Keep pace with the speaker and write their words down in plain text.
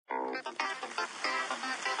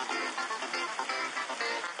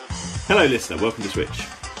Hello listener, welcome to Switch.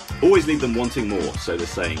 Always leave them wanting more, so the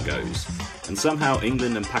saying goes. And somehow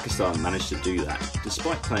England and Pakistan managed to do that,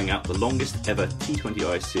 despite playing out the longest ever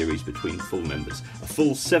T20I series between full members. A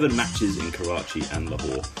full 7 matches in Karachi and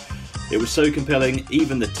Lahore. It was so compelling,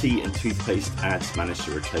 even the tea and toothpaste ads managed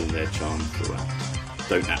to retain their charm throughout.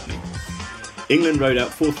 Don't at me. England rode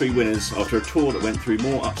out 4-3 winners after a tour that went through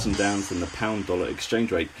more ups and downs than the pound-dollar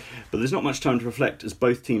exchange rate. But there's not much time to reflect as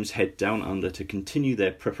both teams head down under to continue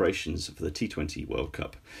their preparations for the T20 World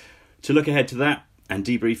Cup. To look ahead to that and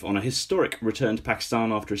debrief on a historic return to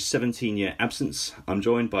Pakistan after a 17-year absence, I'm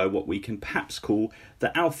joined by what we can perhaps call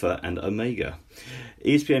the Alpha and Omega.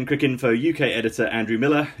 ESPN Cricinfo UK editor Andrew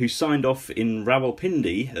Miller, who signed off in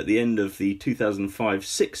Rawalpindi at the end of the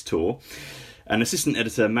 2005-06 tour, and assistant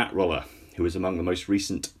editor Matt Roller, who was among the most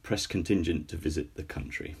recent press contingent to visit the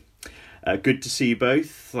country. Good to see you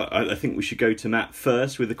both. I think we should go to Matt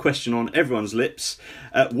first with a question on everyone's lips.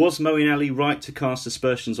 Was Moeen Ali right to cast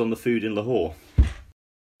aspersions on the food in Lahore?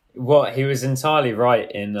 Well, he was entirely right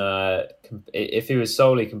in if he was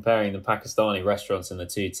solely comparing the Pakistani restaurants and the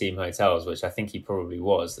two team hotels, which I think he probably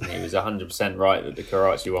was, then he was 100% right that the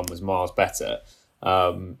Karachi one was miles better.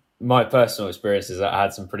 My personal experience is that I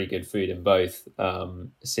had some pretty good food in both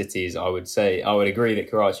cities. I would agree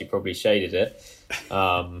that Karachi probably shaded it.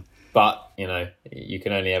 But, you know, you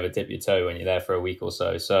can only ever dip your toe when you're there for a week or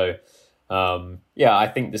so. So, I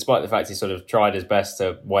think despite the fact he sort of tried his best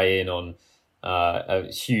to weigh in on a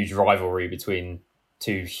huge rivalry between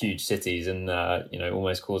two huge cities and,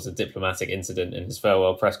 almost caused a diplomatic incident in his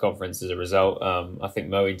farewell press conference as a result, I think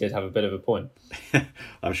Moeen did have a bit of a point.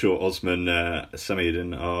 I'm sure Osman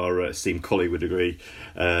Samiuddin, our esteemed colleague, would agree,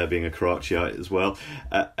 being a Karachiite as well.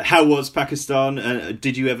 How was Pakistan?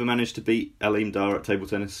 Did you ever manage to beat Aleem Dar at table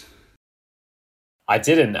tennis? I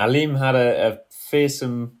didn't. Aleem had a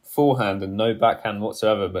fearsome forehand and no backhand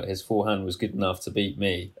whatsoever, but his forehand was good enough to beat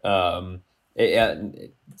me.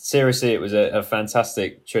 Seriously, it was a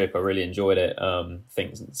fantastic trip. I really enjoyed it. I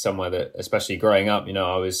think somewhere that, especially growing up,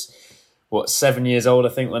 I was 7 years old, I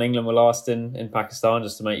think, when England were last in Pakistan,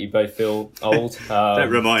 just to make you both feel old. Don't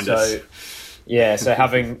remind us. Yeah, so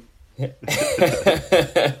having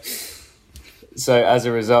so as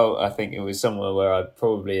a result, I think it was somewhere where I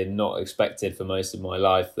probably had not expected for most of my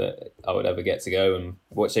life that I would ever get to go and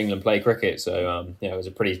watch England play cricket. So, it was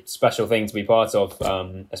a pretty special thing to be part of,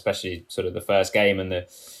 especially sort of the first game and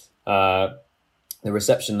the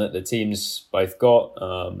reception that the teams both got.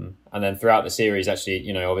 And then throughout the series, actually,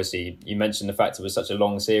 obviously you mentioned the fact it was such a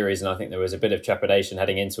long series, and I think there was a bit of trepidation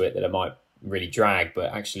heading into it that it might really drag,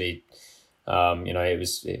 but actually,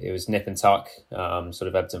 it was nip and tuck, sort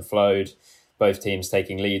of ebbed and flowed. Both teams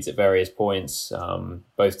taking leads at various points.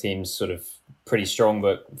 Both teams sort of pretty strong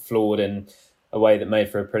but flawed in a way that made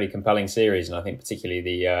for a pretty compelling series. And I think particularly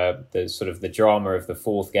the sort of the drama of the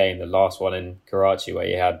fourth game, the last one in Karachi, where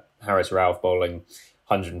you had Haris Rauf bowling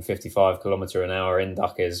 155 kilometre an hour in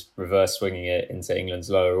duckers, reverse swinging it into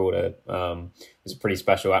England's lower order. It was a pretty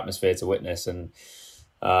special atmosphere to witness. And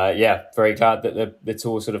very glad that the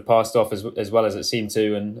tour sort of passed off as well as it seemed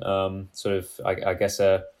to. And I guess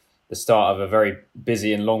the start of a very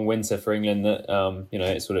busy and long winter for England that,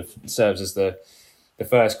 it sort of serves as the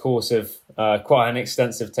first course of quite an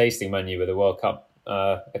extensive tasting menu with the World Cup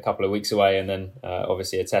a couple of weeks away, and then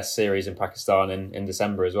obviously a test series in Pakistan in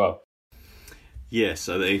December as well. Yes,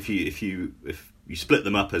 so if you split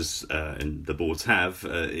them up as and the boards have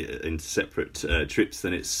into separate trips,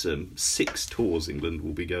 then it's 6 tours England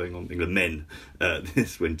will be going on, England men,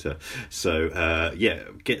 this winter. So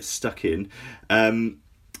get stuck in.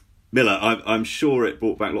 Miller, I'm sure it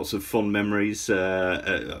brought back lots of fond memories.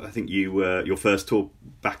 I think your first tour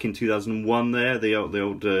back in 2001 there, the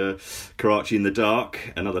old Karachi in the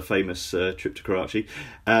dark, another famous trip to Karachi.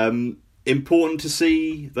 Important to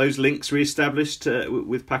see those links re-established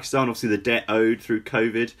with Pakistan, obviously the debt owed through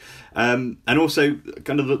COVID, and also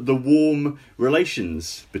kind of the warm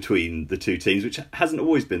relations between the two teams, which hasn't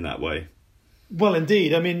always been that way. Well,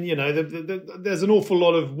 indeed. I mean, there's an awful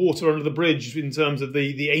lot of water under the bridge in terms of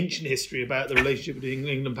the ancient history about the relationship between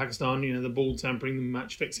England and Pakistan. The ball tampering, the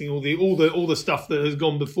match fixing, all the stuff that has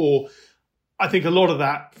gone before. I think a lot of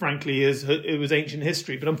that, frankly, it was ancient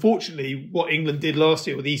history. But unfortunately, what England did last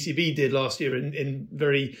year, what the ECB did last year, in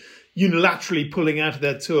very unilaterally pulling out of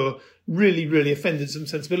their tour, really, really offended some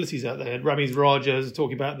sensibilities out there. And Ramiz Raja is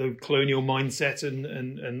talking about the colonial mindset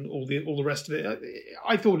and all the rest of it.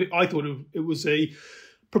 I thought it was a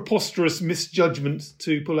preposterous misjudgment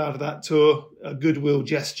to pull out of that tour, a goodwill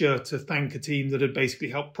gesture to thank a team that had basically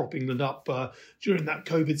helped prop England up during that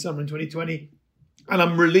COVID summer in 2020. And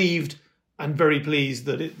I'm relieved and very pleased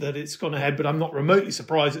that it's gone ahead. But I'm not remotely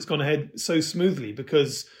surprised it's gone ahead so smoothly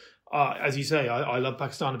because, as you say, I love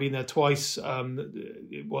Pakistan. I've been there twice.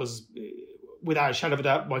 It was, without a shadow of a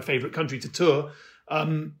doubt, my favourite country to tour,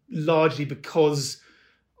 largely because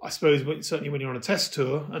I suppose certainly when you're on a test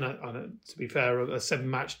tour, and to be fair, a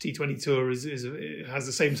 7-match T20 tour it has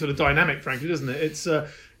the same sort of dynamic, frankly, doesn't it? It's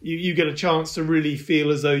you get a chance to really feel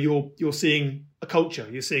as though you're seeing a culture.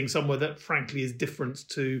 You're seeing somewhere that, frankly, is different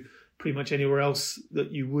to pretty much anywhere else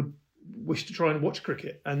that you would wish to try and watch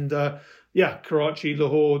cricket. And Karachi,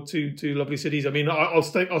 Lahore, two lovely cities. I mean, I'll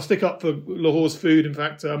stick up for Lahore's food. In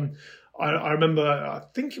fact, I remember, I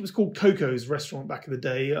think it was called Coco's restaurant back in the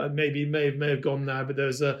day. May have gone now, but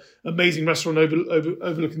there's an amazing restaurant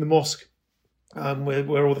overlooking the mosque,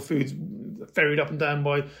 where all the food's ferried up and down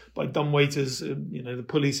by dumb waiters. The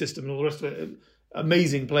pulley system and all the rest of it.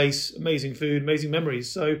 Amazing place, amazing food, amazing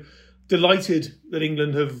memories. So delighted that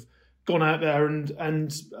England have gone out there and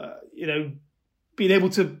been able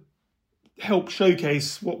to help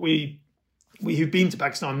showcase what we who've been to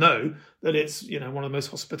Pakistan know, that it's one of the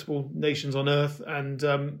most hospitable nations on earth, and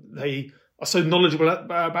they are so knowledgeable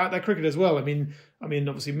about their cricket as well. I mean,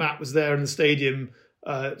 obviously Matt was there in the stadium,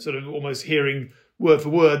 sort of almost hearing word for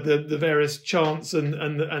word the various chants and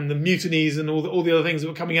the mutinies and all the other things that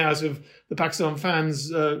were coming out of the Pakistan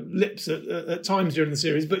fans' lips at times during the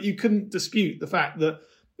series. But you couldn't dispute the fact that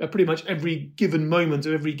at pretty much every given moment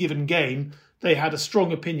of every given game, they had a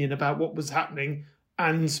strong opinion about what was happening,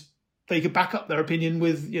 and they could back up their opinion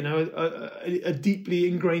with a deeply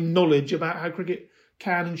ingrained knowledge about how cricket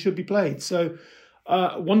can and should be played. So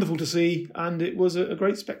wonderful to see, and it was a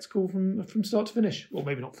great spectacle from start to finish. Well,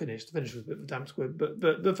 maybe not finished. The finish was a bit of a damp squib, but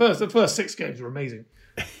the first 6 games were amazing.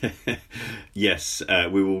 Yes,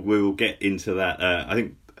 we will get into that. I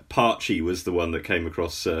think Parchi was the one that came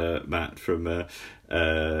across, Matt, from your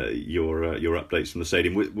updates from the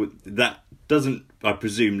stadium. That doesn't, I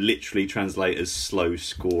presume, literally translate as slow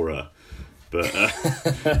scorer, but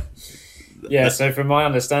yeah. So from my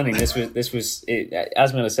understanding, this was it,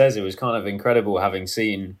 as Miller says, it was kind of incredible having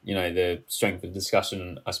seen the strength of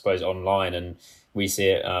discussion, I suppose, online, and we see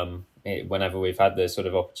it whenever we've had the sort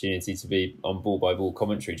of opportunity to be on ball by ball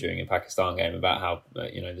commentary during a Pakistan game about how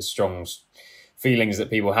the strong feelings that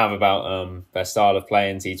people have about their style of play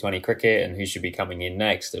in T20 cricket and who should be coming in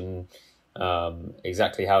next, and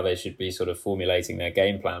exactly how they should be sort of formulating their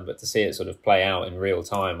game plan. But to see it sort of play out in real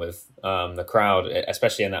time with the crowd,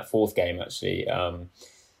 especially in that 4th game, actually,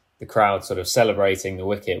 the crowd sort of celebrating the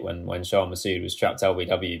wicket when Shah Masood was trapped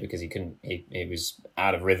LBW because he was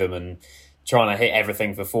out of rhythm and trying to hit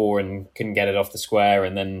everything for 4 and couldn't get it off the square,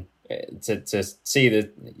 and then to see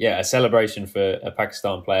a celebration for a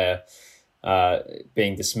Pakistan player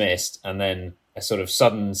being dismissed, and then a sort of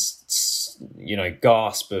sudden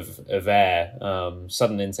gasp of air,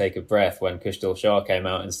 sudden intake of breath when Kushdal Shah came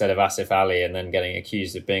out instead of Asif Ali, and then getting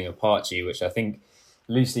accused of being a Parchi, which I think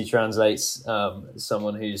loosely translates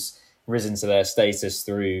someone who's risen to their status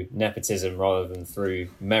through nepotism rather than through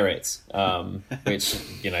merit, which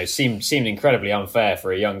seemed incredibly unfair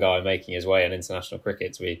for a young guy making his way in international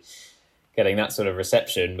cricket to be getting that sort of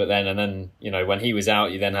reception. But then when he was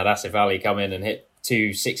out, you then had Asif Ali come in and hit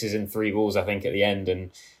 2 sixes and 3 balls, I think, at the end,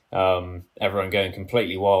 and everyone going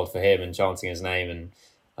completely wild for him and chanting his name, and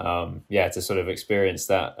to sort of experience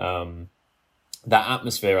that that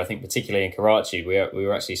atmosphere. I think particularly in Karachi, we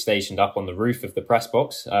were actually stationed up on the roof of the press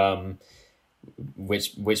box,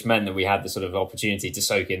 which meant that we had the sort of opportunity to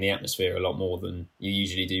soak in the atmosphere a lot more than you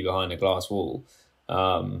usually do behind a glass wall.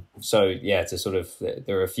 To sort of,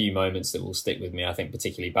 there are a few moments that will stick with me. I think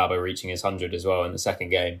particularly Baba reaching his 100 as well in the second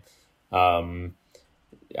game.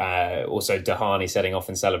 Also Dahani setting off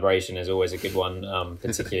in celebration is always a good one,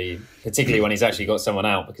 particularly when he's actually got someone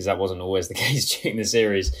out, because that wasn't always the case during the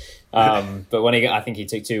series. But when I think he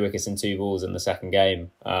took 2 wickets and 2 balls in the second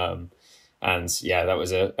game. That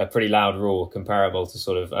was a pretty loud roar, comparable to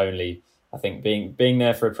sort of only, I think, being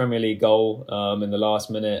there for a Premier League goal in the last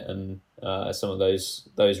minute, and some of those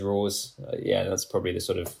roars. That's probably the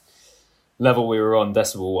sort of level we were on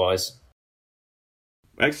decibel wise.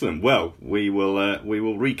 Excellent. Well, we will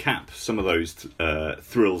recap some of those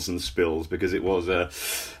thrills and spills, because it was a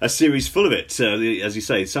series full of it. As you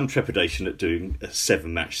say, some trepidation at doing a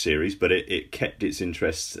 7-match series, but it kept its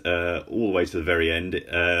interest all the way to the very end.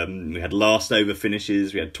 We had last over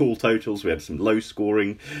finishes, we had tall totals, we had some low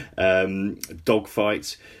scoring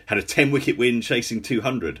dogfights, had a 10-wicket win chasing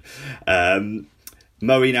 200.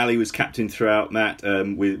 Moeen Ali was captain throughout, Matt,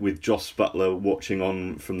 with Jos Buttler watching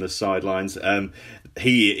on from the sidelines.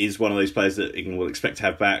 he is one of those players that England will expect to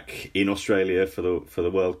have back in Australia for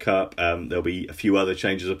the World Cup. There'll be a few other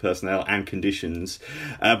changes of personnel and conditions,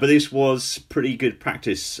 but this was pretty good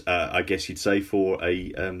practice, I guess you'd say, for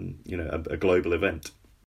a global event.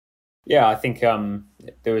 Yeah, I think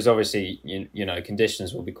there was obviously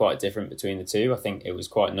conditions will be quite different between the two. I think it was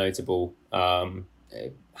quite notable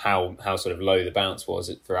how sort of low the bounce was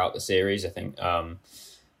throughout the series. I think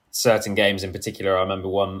certain games in particular, I remember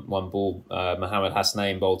one ball Mohamed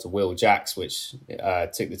Hasnain bowled to Will Jacks, which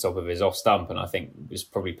took the top of his off stump, and I think was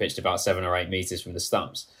probably pitched about 7 or 8 meters from the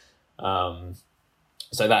stumps. So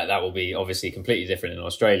that will be obviously completely different in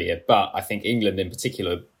Australia. But I think England in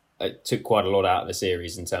particular took quite a lot out of the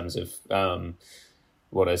series in terms of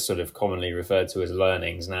what is sort of commonly referred to as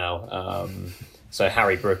learnings now. So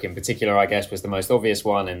Harry Brook in particular, I guess, was the most obvious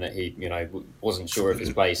one in that he, wasn't sure of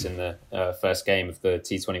his place in the first game of the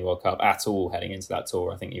T20 World Cup at all heading into that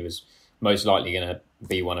tour. I think he was most likely going to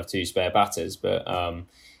be one of 2 spare batters, but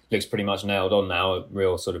looks pretty much nailed on now. A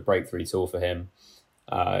real sort of breakthrough tour for him.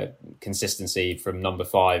 Consistency from number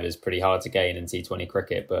 5 is pretty hard to gain in T20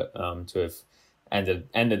 cricket, but to have ended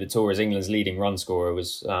the tour as England's leading run scorer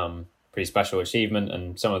was pretty special achievement.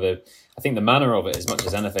 And some of I think the manner of it, as much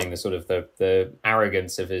as anything, the sort of the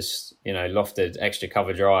arrogance of his, lofted extra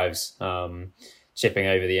cover drives, chipping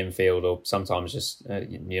over the infield, or sometimes just,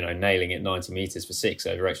 nailing it 90 metres for 6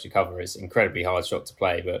 over extra cover. It's an incredibly hard shot to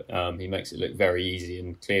play, but he makes it look very easy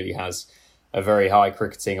and clearly has a very high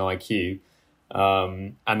cricketing IQ.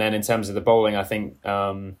 And then in terms of the bowling, I think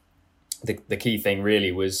the key thing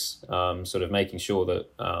really was sort of making sure that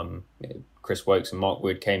Chris Woakes and Mark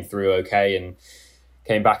Wood came through okay and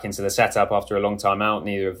came back into the setup after a long time out.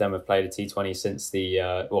 Neither of them have played a T20 since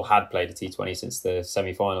had played a T20 since the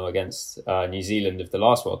semi-final against New Zealand of the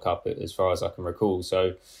last World Cup, as far as I can recall.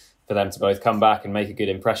 So for them to both come back and make a good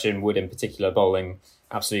impression, Wood in particular bowling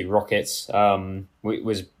absolute rockets,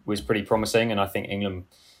 was pretty promising. And I think England,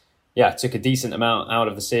 took a decent amount out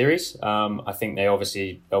of the series. I think they'll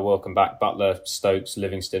welcome back Buttler, Stokes,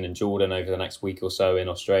 Livingston and Jordan over the next week or so in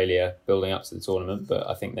Australia, building up to the tournament. But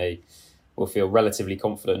I think they will feel relatively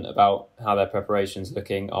confident about how their preparation's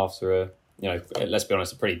looking after let's be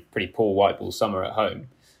honest, a pretty poor white ball summer at home.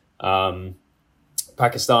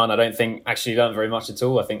 Pakistan, I don't think actually learned very much at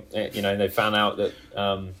all. I think they found out that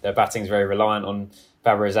their batting's very reliant on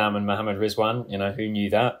Babar Azam and Mohammad Rizwan. Who knew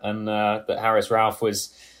that? And that Haris Rauf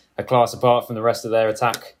was a class apart from the rest of their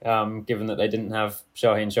attack, given that they didn't have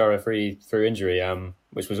Shaheen Sharifi through injury,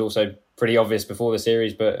 which was also pretty obvious before the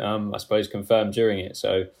series, but I suppose confirmed during it.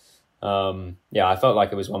 So, I felt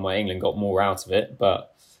like it was one where England got more out of it.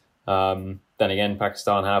 But then again,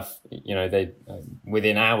 Pakistan have, they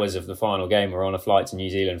within hours of the final game were on a flight to New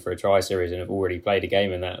Zealand for a tri series and have already played a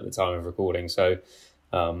game in that at the time of recording. So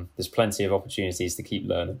there's plenty of opportunities to keep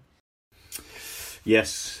learning.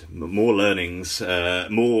 Yes, more learnings,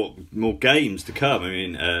 more games to come. I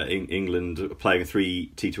mean, England playing a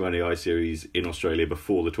 3 T20I series in Australia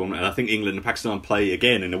before the tournament, and I think England and Pakistan play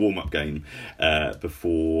again in a warm-up game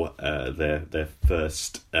before their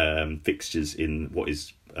first fixtures in what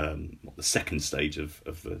is the second stage of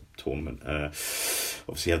the tournament.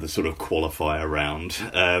 Obviously, you have the sort of qualifier round,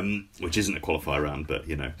 which isn't a qualifier round, but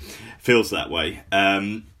feels that way.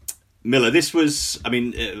 Miller, this was,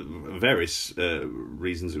 various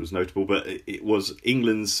reasons it was notable, but it was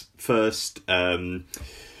England's first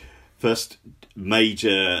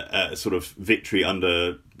major sort of victory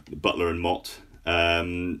under Buttler and Mott.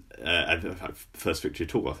 First victory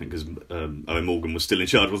at all, I think, because Owen Morgan was still in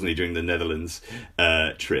charge, wasn't he, during the Netherlands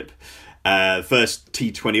trip. First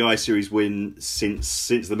T20I series win since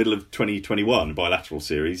the middle of 2021, bilateral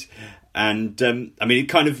series. And it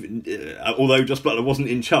kind of, although Jos Buttler wasn't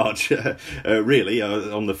in charge really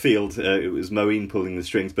on the field, it was Moeen pulling the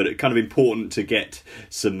strings. But it's kind of important to get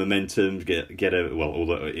some momentum,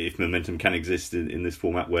 although if momentum can exist in this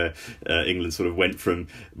format where England sort of went from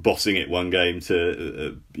bossing it one game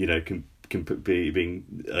to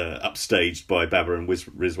being upstaged by Babar and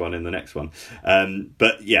Rizwan in the next one.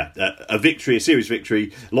 A victory, a series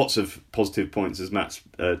victory, lots of positive points as Matt's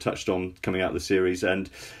touched on coming out of the series, and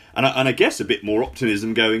I guess a bit more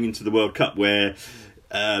optimism going into the World Cup where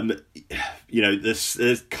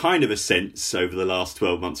there's kind of a sense over the last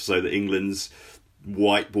 12 months or so that England's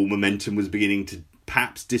white ball momentum was beginning to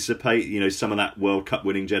perhaps dissipate. Some of that World Cup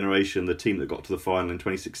winning generation, the team that got to the final in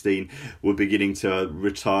 2016, were beginning to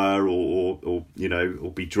retire or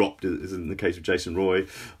be dropped, as in the case of Jason Roy.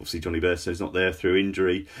 Obviously, Johnny Bairstow's not there through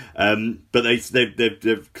injury, but they've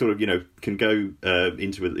sort of can go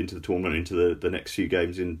into the tournament, into the next few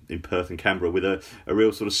games in Perth and Canberra with a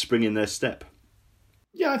real sort of spring in their step.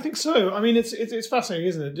 Yeah, I think so. I mean, it's fascinating,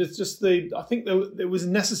 isn't it? I think it was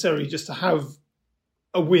necessary just to have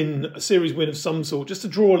a series win of some sort, just to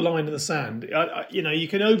draw a line in the sand. You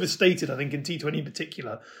can overstate it. I think in T20 in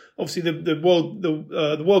particular, obviously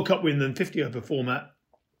the World Cup win and 50 over format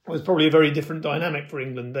was probably a very different dynamic for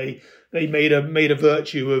England. They made a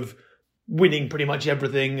virtue of winning pretty much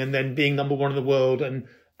everything and then being number one in the world and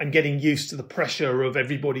getting used to the pressure of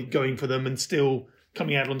everybody going for them and still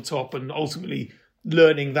coming out on top, and ultimately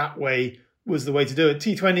learning that way was the way to do it.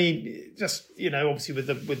 T20, just obviously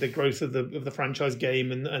with the growth of the franchise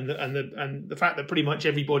game and the fact that pretty much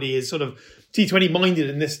everybody is sort of T20 minded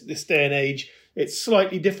in this day and age, it's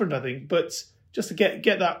slightly different, I think. But just to get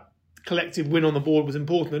that collective win on the board was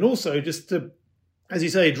important, and also just to, as you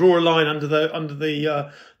say, draw a line under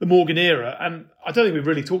the Morgan era. And I don't think we've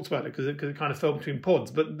really talked about it because it kind of fell between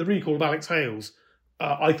pods. But the recall of Alex Hales,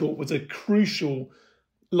 I thought, was a crucial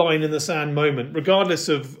line in the sand moment, regardless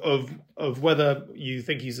of whether you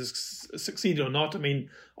think he's succeeded or not. I mean,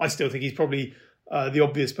 I still think he's probably the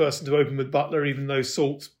obvious person to open with Buttler, even though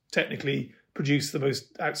Salt technically produced the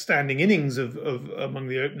most outstanding innings of among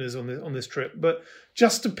the openers on this trip. But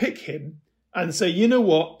just to pick him and say, you know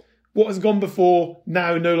what has gone before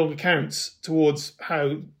now no longer counts towards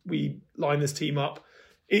how we line this team up.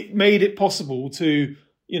 It made it possible to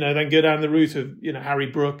then go down the route of Harry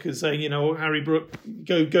Brook as saying, Harry Brook,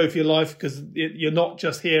 go for your life, because you're not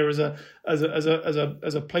just here as a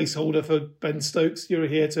placeholder for Ben Stokes. You're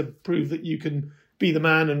here to prove that you can be the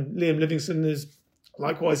man. And Liam Livingstone is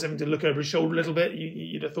likewise having to look over his shoulder a little bit.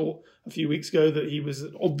 You'd have thought a few weeks ago that he was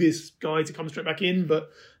an obvious guy to come straight back in,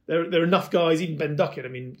 but there are enough guys, even Ben Duckett. I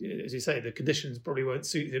mean, as you say, the conditions probably won't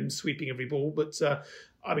suit him sweeping every ball, but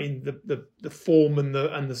I mean, the form and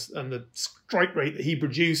the strike rate that he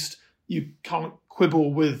produced, you can't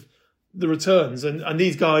quibble with the returns. And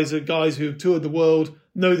these guys are guys who have toured the world,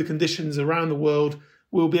 know the conditions around the world,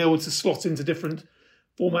 will be able to slot into different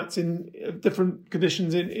formats in different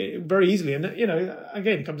conditions in very easily. And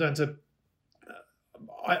again, it comes down to,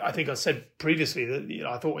 I think I said previously that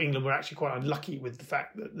I thought England were actually quite unlucky with the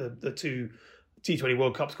fact that the two T20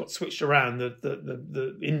 World Cups got switched around.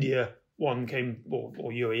 The India one came, or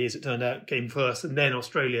UAE as it turned out, came first, and then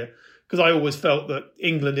Australia. Because I always felt that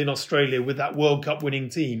England in Australia with that World Cup winning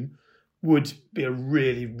team would be a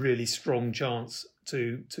really, really strong chance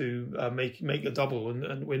to make a double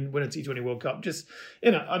and win a T20 World Cup. Just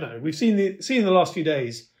I don't know. We've seen in the last few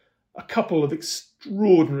days a couple of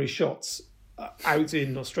extraordinary shots out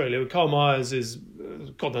in Australia. Carl Myers is,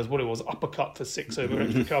 God knows what it was, uppercut for 6 over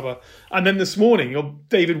extra cover. And then this morning,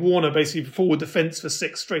 David Warner basically forward defence for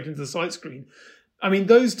 6 straight into the sight screen. I mean,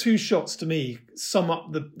 those two shots to me sum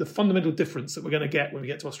up the fundamental difference that we're going to get when we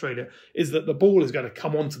get to Australia, is that the ball is going to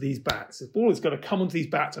come onto these bats. The ball is going to come onto these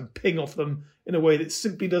bats and ping off them in a way that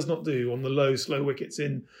simply does not do on the low, slow wickets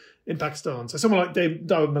in Pakistan. So someone like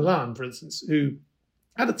Dawid Malan, for instance, who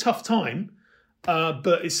had a tough time,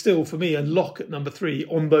 but is still, for me, a lock at number 3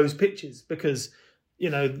 on those pitches, because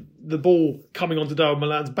the ball coming onto Dawid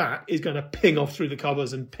Malan's bat is going to ping off through the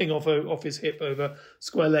covers and ping off his hip over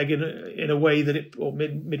square leg in a way that or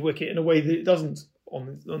mid wicket in a way that it doesn't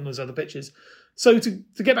on those other pitches. So to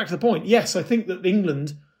get back to the point, yes, I think that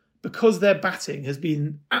England, because their batting has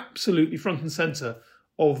been absolutely front and centre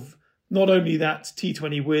of not only that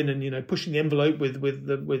T20 win and pushing the envelope with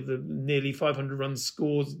the nearly 500 run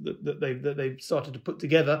scores that they've started to put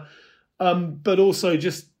together, but also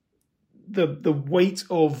just the weight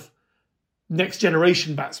of next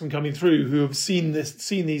generation batsmen coming through who have seen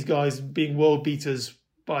these guys being world beaters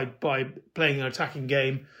by playing an attacking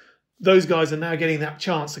game. Those guys are now getting that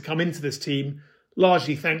chance to come into this team,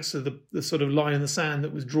 largely thanks to the sort of line in the sand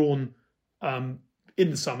that was drawn in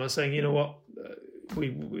the summer, saying, you know what,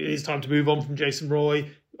 it is time to move on from Jason Roy.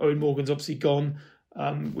 Owen Morgan's obviously gone.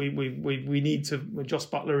 We need to. Jos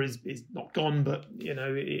Buttler is not gone, but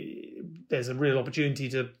there's a real opportunity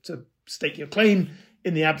to stake your claim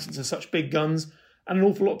in the absence of such big guns, and an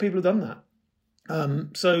awful lot of people have done that.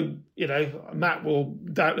 So Matt will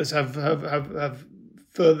doubtless have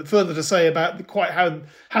further to say about quite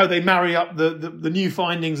how they marry up the new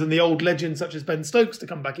findings and the old legends such as Ben Stokes to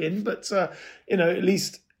come back in. But at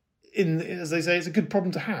least as they say, it's a good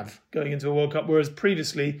problem to have going into a World Cup. Whereas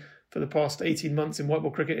previously, for the past 18 months in white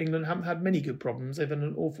ball cricket, England haven't had many good problems. They've had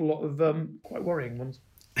an awful lot of quite worrying ones.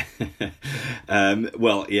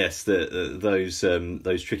 Well, yes, those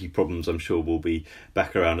tricky problems I'm sure will be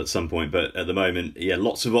back around at some point, but at the moment,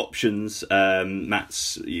 lots of options.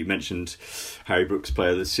 You mentioned Harry Brook's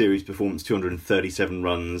player of the series performance, 237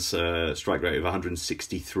 runs, strike rate of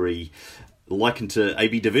 163. likened to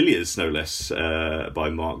A.B. de Villiers, no less, by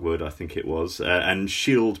Mark Wood, I think it was. And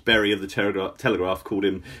Shield Berry of the Telegraph called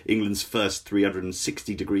him England's first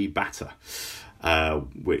 360-degree batter,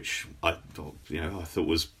 which I thought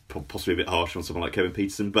was possibly a bit harsh on someone like Kevin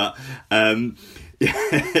Peterson, but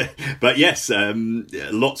but yes,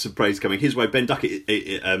 lots of praise coming his way. Ben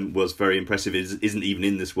Duckett was very impressive. Isn't even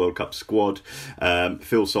in this World Cup squad.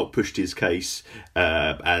 Phil Salt pushed his case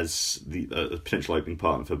as the potential opening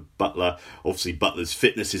partner for Buttler. Obviously, Butler's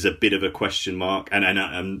fitness is a bit of a question mark,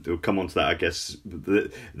 and we'll come on to that, I guess.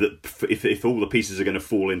 That if all the pieces are going to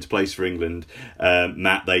fall into place for England,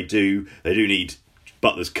 Matt, they do need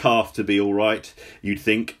Butler's calf to be all right, you'd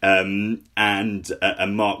think, and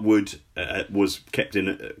Mark Wood was kept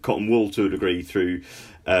in cotton wool to a degree through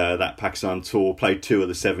that Pakistan tour. Played 2 of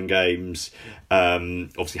the 7 games.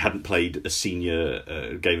 Obviously, hadn't played a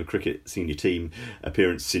senior game of cricket, senior team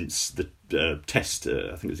appearance since the test.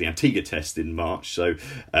 I think it was the Antigua test in March. So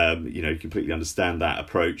you completely understand that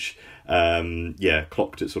approach.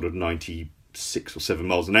 Clocked at sort of 96 or 7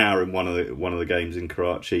 miles an hour in one of the games in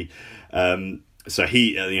Karachi. So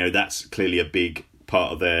he, that's clearly a big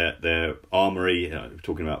part of their armoury.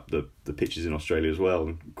 Talking about the pitches in Australia as well,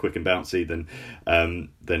 and quick and bouncy,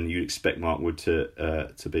 then you'd expect Mark Wood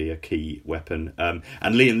to be a key weapon. And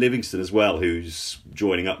Liam Livingstone as well, who's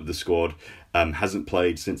joining up with the squad, hasn't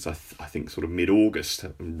played since I think sort of mid-August,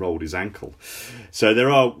 and rolled his ankle. So there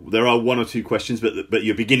are 1 or 2 questions, but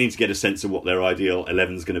you're beginning to get a sense of what their ideal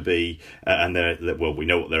 11 is going to be, and we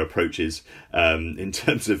know what their approach is in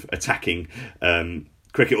terms of attacking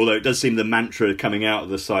cricket. Although it does seem the mantra coming out of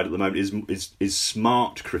the side at the moment is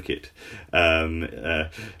smart cricket.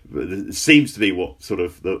 It seems to be what sort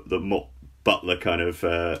of the Buttler kind of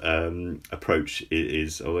approach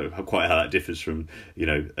is, although quite how that differs from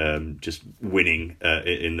just winning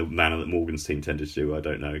in the manner that Morgan's team tended to do, I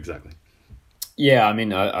don't know exactly. Yeah, I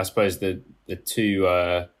mean, I suppose the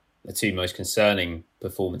two most concerning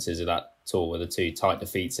performances of that tour were the 2 tight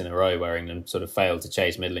defeats in a row where England sort of failed to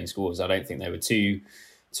chase middling scores. I don't think they were too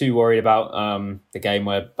worried about the game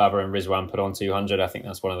where Babar and Rizwan put on 200. I think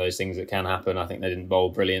that's one of those things that can happen. I think they didn't bowl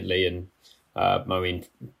brilliantly, and Moeen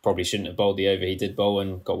probably shouldn't have bowled the over he did bowl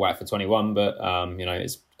and got whacked for 21, but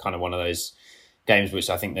it's kind of one of those games which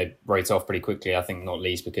I think they wrote off pretty quickly. I think not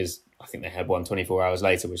least because I think they had one 24 hours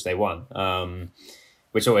later, which they won,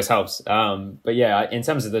 which always helps. But yeah, in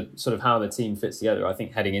terms of the sort of how the team fits together, I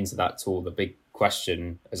think heading into that tour, the big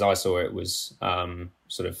question, as I saw it, was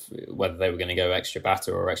sort of whether they were going to go extra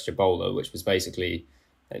batter or extra bowler, which was basically,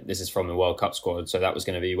 this is from the World Cup squad, so that was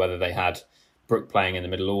going to be whether they had Brooke playing in the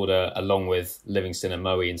middle order along with Livingstone and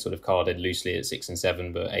Moeen sort of carded loosely at 6 and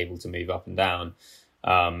 7 but able to move up and down,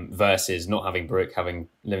 versus not having Brooke, having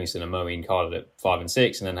Livingstone and Moeen carded at 5 and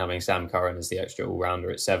 6 and then having Sam Curran as the extra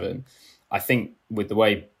all-rounder at 7. I think with the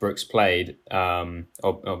way Brooks played, the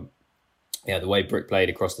way Brooke played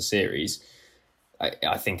across the series,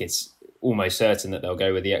 I think it's almost certain that they'll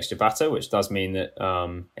go with the extra batter, which does mean that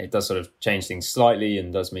it does sort of change things slightly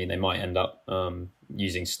and does mean they might end up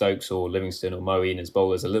using Stokes or Livingstone or Moeen as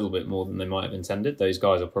bowlers a little bit more than they might have intended. Those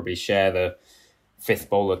guys will probably share the 5th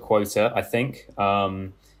bowler quota, I think.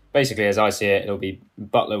 Basically, as I see it, it'll be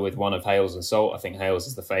Buttler with one of Hales and Salt. I think Hales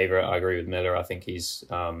is the favourite. I agree with Miller. I think he's,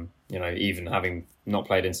 even having not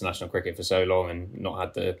played international cricket for so long and not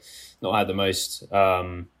had the most,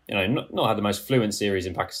 not had the most fluent series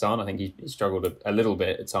in Pakistan. I think he struggled a little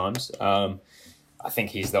bit at times. I think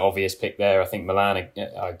he's the obvious pick there. I think Milan,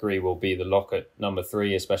 I agree, will be the lock at number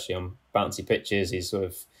 3, especially on bouncy pitches. He's sort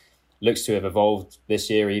of looks to have evolved this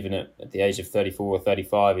year, even at the age of 34 or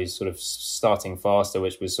 35. He's sort of starting faster,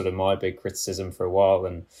 which was sort of my big criticism for a while,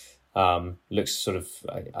 and looks sort of,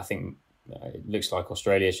 I think, it looks like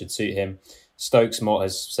Australia should suit him. Stokes, Mott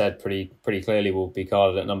has said pretty clearly will be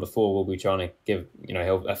carded at number 4. We'll be trying to give,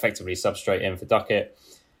 he'll effectively substrate in for Duckett.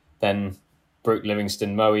 Then Brooke,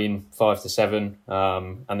 Livingstone, Moeen, 5 to 7.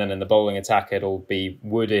 And then in the bowling attack, it'll be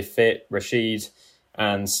Wood if fit, Rashid,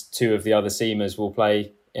 and 2 of the other seamers will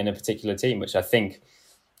play in a particular team, which I think,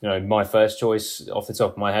 my first choice off the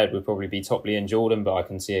top of my head would probably be Topley and Jordan, but I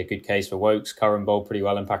can see a good case for Wokes. Curran bowled pretty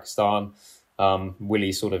well in Pakistan.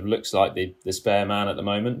 Willie sort of looks like the spare man at the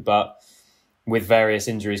moment, but with various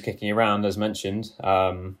injuries kicking around, as mentioned,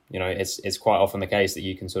 it's quite often the case that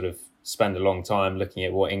you can sort of spend a long time looking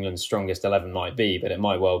at what England's strongest 11 might be, but it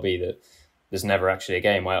might well be that there's never actually a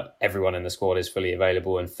game where everyone in the squad is fully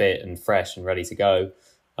available and fit and fresh and ready to go.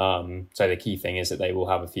 So the key thing is that they will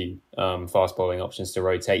have a few fast bowling options to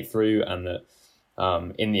rotate through, and that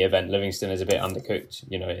in the event Livingstone is a bit undercooked,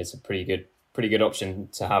 it's a pretty good option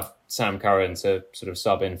to have Sam Curran to sort of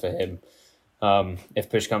sub in for him. if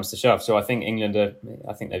push comes to shove. So I think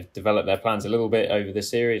I think they've developed their plans a little bit over this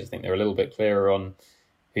series. I think they're a little bit clearer on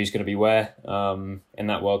who's going to be where in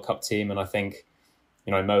that World Cup team. And I think,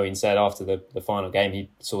 Moeen said after the final game, he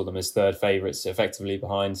saw them as third favourites, effectively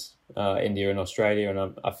behind India and Australia.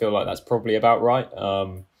 And I feel like that's probably about right.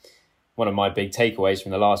 One of my big takeaways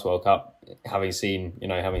from the last World Cup, having seen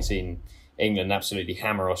England absolutely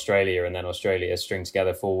hammer Australia and then Australia string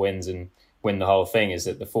together 4 wins and win the whole thing, is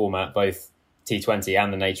that the format, both T20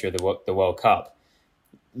 and the nature of the World Cup,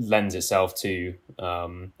 lends itself to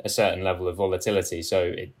a certain level of volatility.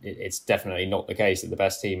 So it's definitely not the case that the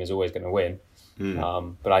best team is always going to win.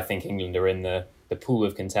 But I think England are in the pool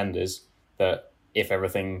of contenders that, if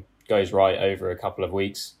everything goes right over a couple of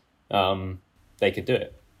weeks, they could do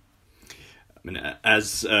it. I mean,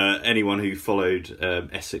 as anyone who followed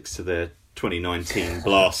Essex to their 2019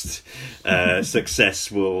 Blast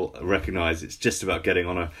success will recognise, it's just about getting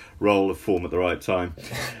on a roll of form at the right time.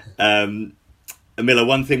 Miller,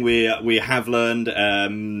 one thing we have learned,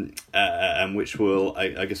 and which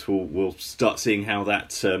I guess we'll start seeing how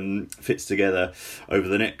that fits together over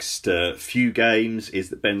the next few games, is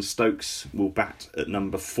that Ben Stokes will bat at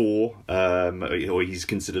number 4, or he's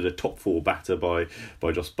considered a top 4 batter by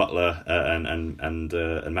Jos Buttler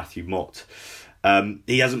and Matthew Mott.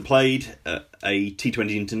 He hasn't played a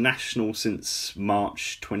T20 international since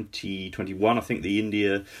March 2021. I think the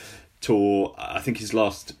India tour, I think his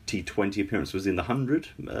last T20 appearance was in the 100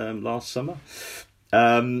 last summer.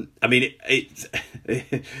 I mean, it's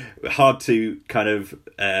hard to kind of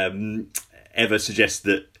ever suggest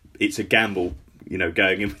that it's a gamble,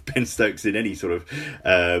 going in with Ben Stokes in any sort of,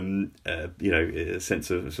 sense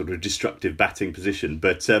of sort of destructive batting position.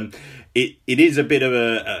 But it is a bit of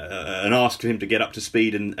an ask for him to get up to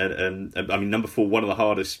speed. And I mean, number 4, one of the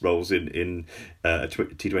hardest roles in a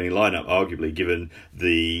T20 lineup, arguably, given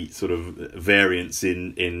the sort of variance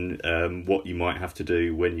in what you might have to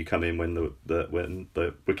do when you come in when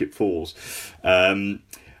the wicket falls.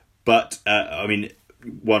 But I mean,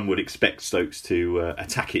 one would expect Stokes to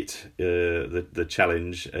attack it, the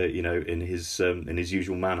challenge, in his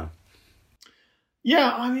usual manner.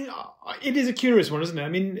 Yeah, I mean, it is a curious one, isn't it? I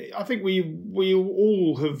mean, I think we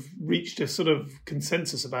all have reached a sort of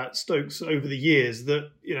consensus about Stokes over the years that,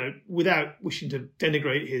 without wishing to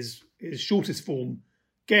denigrate his shortest form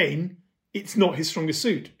game, it's not his strongest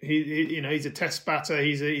suit. He's a test batter,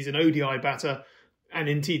 he's an ODI batter, and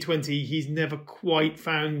in T20 he's never quite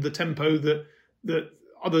found the tempo that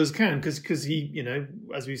others can, because he,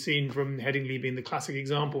 as we've seen from Headingley being the classic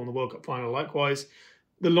example in the World Cup final, likewise,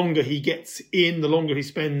 the longer he gets in, the longer he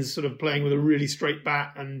spends sort of playing with a really straight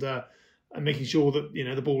bat and making sure that,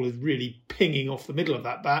 the ball is really pinging off the middle of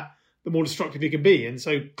that bat, the more destructive he can be. And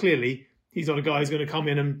so clearly he's not a guy who's going to come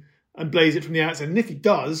in and blaze it from the outside. And if he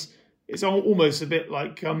does, it's almost a bit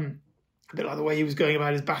like the way he was going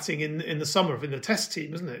about his batting in the summer in the Test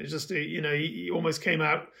team, isn't it? It's just, he almost came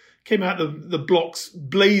out the blocks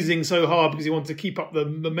blazing so hard because he wanted to keep up the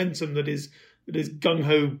momentum that his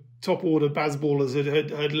gung-ho top order baseballers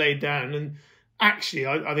had laid down. And actually,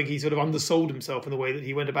 I think he sort of undersold himself in the way that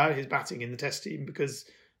he went about his batting in the Test team, because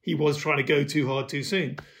he was trying to go too hard too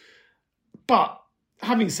soon. But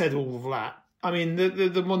having said all of that, I mean,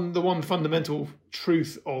 the one fundamental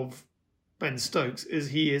truth of Ben Stokes is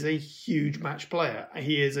he is a huge match player.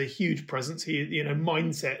 He is a huge presence.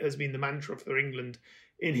 Mindset has been the mantra for England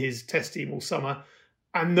in his Test team all summer,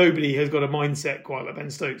 and nobody has got a mindset quite like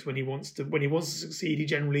Ben Stokes. When he wants to succeed, he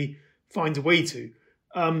generally finds a way to.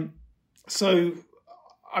 So,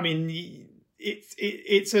 I mean,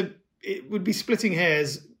 it would be splitting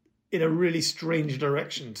hairs in a really strange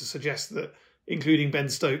direction to suggest that including Ben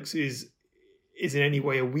Stokes is in any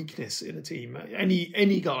way a weakness in a team.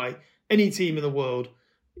 Any guy, any team in the world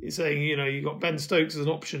is saying, you've got Ben Stokes as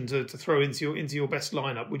an option to throw into your best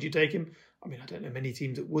lineup. Would you take him? I mean, I don't know many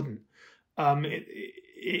teams that wouldn't.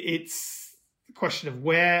 It's a question of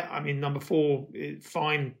where. I mean, number 4,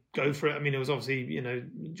 fine, go for it. I mean, it was obviously,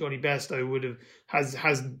 Johnny Bairstow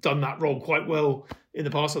has done that role quite well in the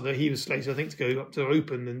past, although he was slated, I think, to go up to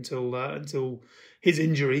open until his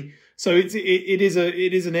injury. So it is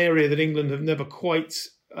an area that England have never quite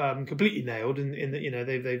completely nailed, in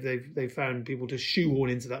that they've found people to shoehorn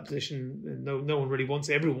into that position. No one really wants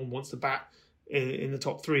it. Everyone wants to bat in the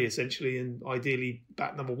top 3 essentially, and ideally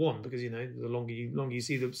bat number 1, because the longer you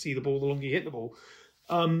see the ball, the longer you hit the ball.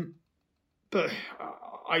 But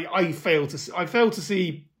I fail to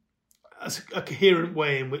see a coherent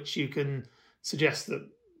way in which you can suggest that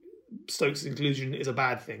Stokes' inclusion is a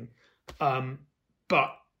bad thing.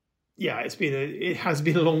 But yeah, it has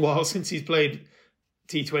been a long while since he's played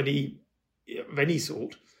T20 of any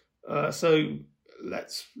sort. So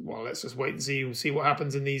let's just wait and see what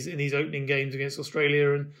happens in these opening games against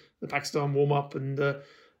Australia and the Pakistan warm up. And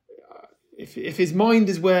if his mind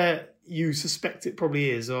is where you suspect it probably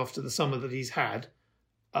is after the summer that he's had,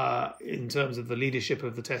 in terms of the leadership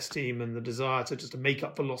of the Test team and the desire to make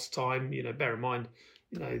up for lost time, bear in mind,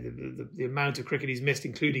 the amount of cricket he's missed,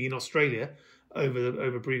 including in Australia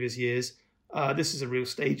over previous years. This is a real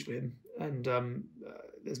stage for him, and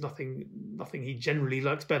there's nothing he generally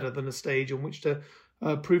likes better than a stage on which to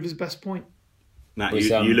prove his best point. Matt,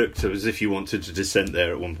 you looked as if you wanted to dissent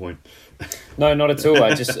there at one point. No, not at all.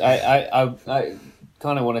 I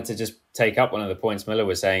kind of wanted to just take up one of the points Miller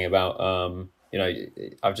was saying about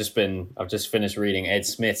I've just finished reading Ed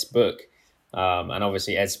Smith's book, and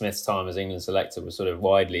obviously Ed Smith's time as England selector was sort of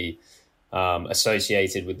widely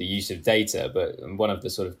associated with the use of data, but one of the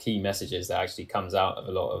sort of key messages that actually comes out of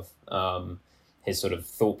a lot of his sort of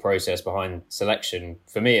thought process behind selection,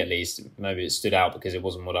 for me at least, maybe it stood out because it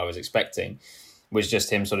wasn't what I was expecting, was just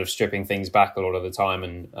him sort of stripping things back a lot of the time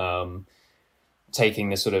and taking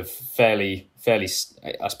the sort of fairly,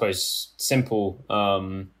 I suppose, simple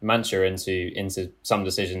mantra into some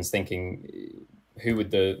decisions, thinking who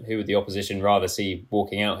would the opposition rather see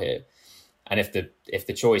walking out here, and if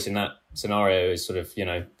the choice in that scenario is sort of,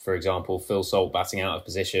 for example, Phil Salt batting out of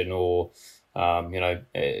position, or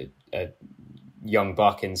a young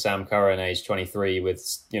buck in Sam Curran, age 23, with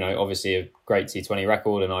obviously a great T20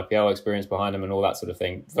 record and IPL experience behind him and all that sort of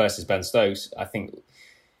thing, versus Ben Stokes, I think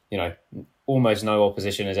almost no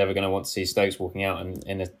opposition is ever going to want to see Stokes walking out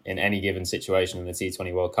in any given situation in the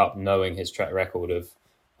T20 World Cup, knowing his track record of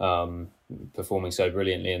performing so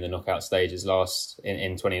brilliantly in the knockout stages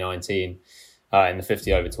in 2019 in the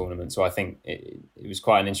 50 over tournament. So I think it was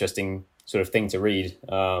quite an interesting sort of thing to read.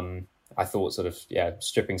 I thought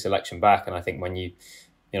stripping selection back, and I think when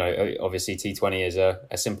obviously T20 is a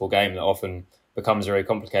simple game that often becomes very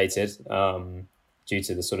complicated due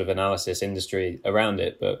to the sort of analysis industry around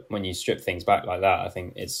it. But when you strip things back like that, I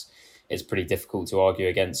think it's pretty difficult to argue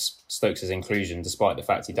against Stokes' inclusion, despite the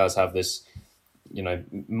fact he does have this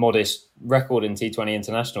modest record in T20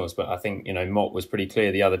 internationals. But I think Mott was pretty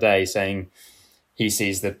clear the other day, saying he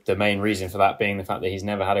sees the main reason for that being the fact that he's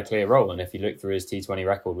never had a clear role. And if you look through his T20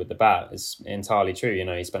 record with the bat, it's entirely true.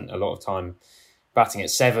 He spent a lot of time batting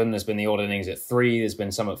at 7. There's been the odd innings at 3. There's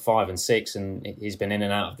been some at 5 and 6. And he's been in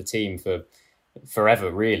and out of the team for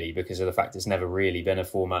forever, really, because of the fact it's never really been a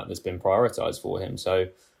format that's been prioritised for him. So,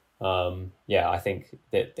 I think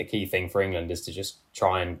that the key thing for England is to just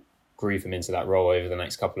try and groove him into that role over the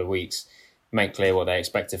next couple of weeks, make clear what they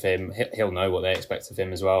expect of him. He'll know what they expect of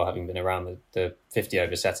him as well, having been around the 50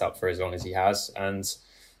 over setup for as long as he has. And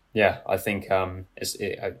I think I'm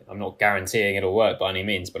not guaranteeing it'll work by any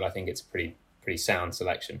means, but I think it's a pretty sound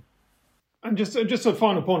selection. And just a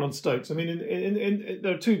final point on Stokes. I mean,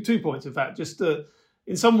 there are two points. In fact, just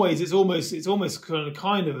in some ways, it's almost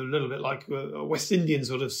kind of a little bit like a West Indian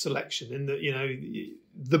sort of selection, in that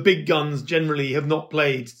the big guns generally have not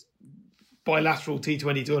played bilateral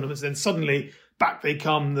T20 tournaments, then suddenly back they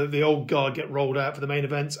come, the old guard get rolled out for the main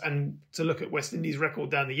events. And to look at West Indies' record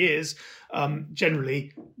down the years,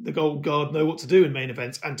 generally the old guard know what to do in main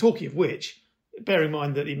events. And talking of which, bear in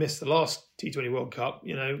mind that he missed the last T20 World Cup,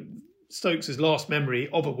 Stokes' last memory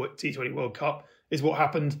of a T20 World Cup is what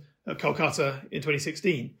happened at Kolkata in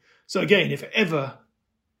 2016. So again, if ever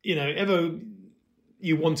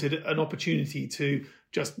you wanted an opportunity to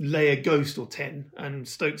just lay a ghost or 10, and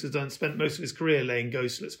Stokes has spent most of his career laying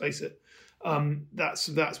ghosts, let's face it,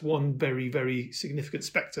 that's one very, very significant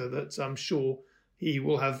spectre that I'm sure he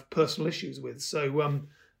will have personal issues with. So,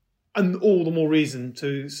 and all the more reason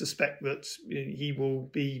to suspect that he will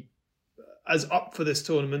be as up for this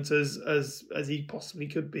tournament as he possibly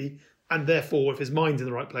could be, and therefore, if his mind's in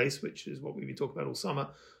the right place, which is what we've been talking about all summer,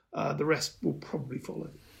 the rest will probably follow.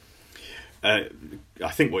 I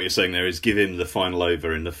think what you're saying there is give him the final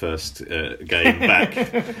over in the first game back.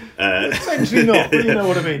 Essentially not, but you know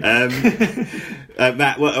what I mean.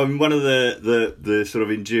 Matt, one of the sort of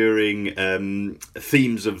enduring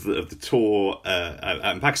themes of the tour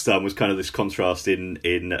out in Pakistan was kind of this contrast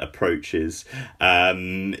in approaches.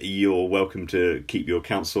 You're welcome to keep your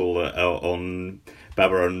counsel on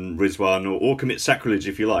Babar and Rizwan, or commit sacrilege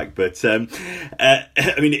if you like. But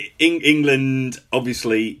England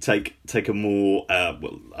obviously take a more I'm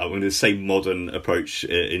going to say modern approach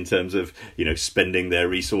in terms of spending their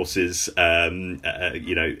resources and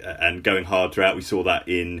going hard throughout. We saw that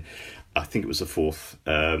in, I think it was the fourth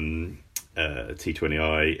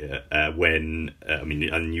T20I when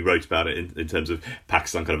and you wrote about it in terms of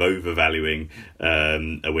Pakistan kind of overvaluing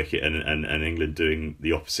a wicket and England doing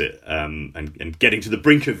the opposite and getting to the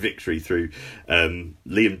brink of victory through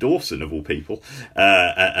Liam Dawson of all people,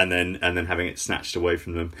 and then having it snatched away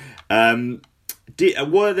from them.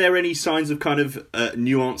 Were there any signs of kind of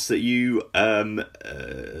nuance that you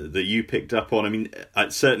picked up on? I mean,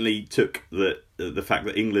 it certainly took the fact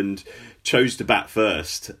that England chose to bat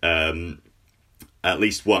first at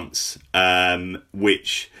least once,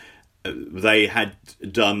 which they had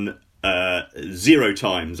done 0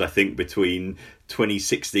 times, I think, between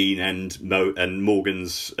 2016 and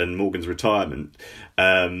Morgan's retirement.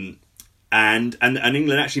 And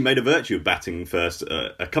England actually made a virtue of batting first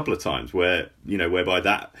a couple of times, whereby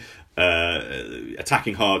that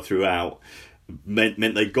attacking hard throughout meant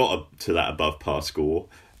they got to that above par score,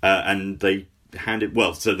 and they handed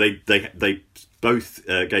well. So they both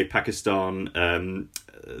gave Pakistan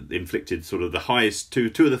inflicted sort of the highest two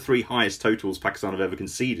of the 3 highest totals Pakistan have ever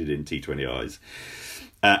conceded in T20Is,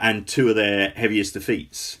 and 2 of their heaviest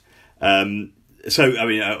defeats. So, I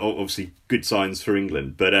mean, obviously, good signs for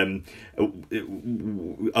England. But are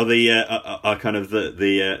kind of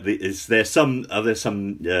is there some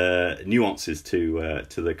nuances to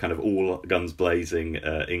the kind of all guns blazing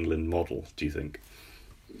England model? Do you think?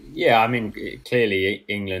 Yeah, I mean, clearly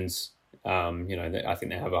England's. I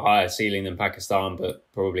think they have a higher ceiling than Pakistan,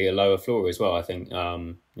 but probably a lower floor as well. I think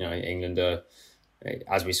England are,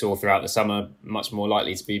 as we saw throughout the summer, much more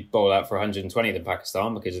likely to be bowled out for 120 than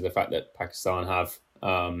Pakistan because of the fact that Pakistan have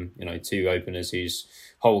 2 openers whose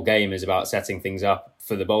whole game is about setting things up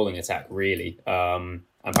for the bowling attack, really. And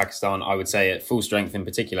Pakistan, I would say, at full strength in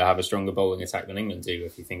particular, have a stronger bowling attack than England do.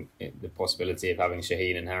 If you think the possibility of having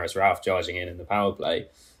Shaheen and Haris Rauf charging in the power play,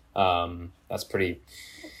 that's pretty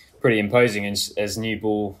imposing as new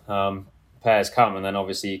ball pairs come. And then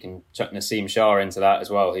obviously you can chuck Naseem Shah into that as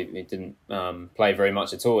well. He didn't play very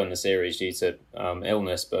much at all in the series due to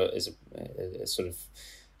illness, but it sort of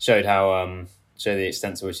showed how show the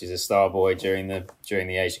extent to which he's a star boy during the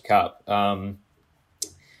Asia Cup.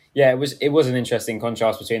 It was an interesting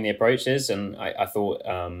contrast between the approaches, and I thought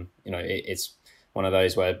it's one of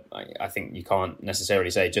those where I think you can't necessarily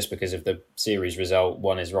say just because of the series result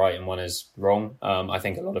one is right and one is wrong. I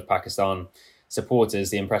think a lot of Pakistan supporters,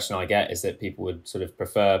 the impression I get is that people would sort of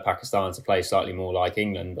prefer Pakistan to play slightly more like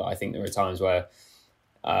England, but I think there are times where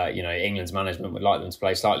England's management would like them to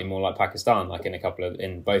play slightly more like Pakistan, like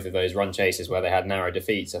in both of those run chases where they had narrow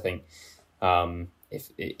defeats. I think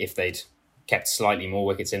if they'd kept slightly more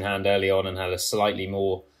wickets in hand early on and had a slightly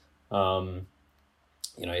more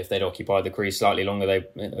if they'd occupied the crease slightly longer,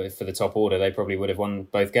 for the top order, they probably would have won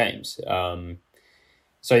both games. I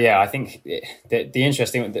think the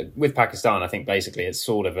interesting with Pakistan, I think basically it's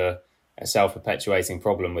sort of a self-perpetuating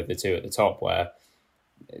problem with the 2 at the top, where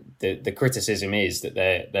the criticism is that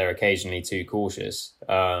they're occasionally too cautious,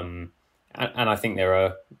 and I think there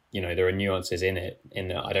are nuances in it. In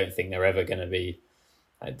that I don't think they're ever going to be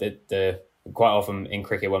quite often in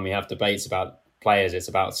cricket when we have debates about players, it's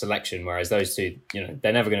about selection, whereas those 2,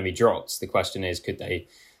 they're never going to be dropped. The question is, could they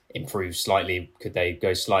improve slightly? Could they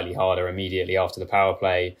go slightly harder immediately after the power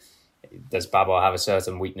play? Does Babar have a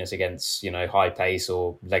certain weakness against, high pace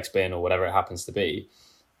or leg spin or whatever it happens to be?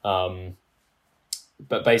 But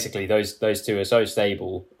basically those 2 are so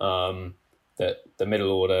stable that the middle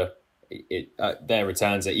order, their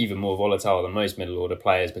returns are even more volatile than most middle order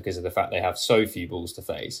players because of the fact they have so few balls to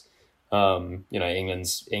face.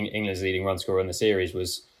 England's leading run scorer in the series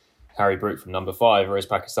was Harry Brook from number 5, whereas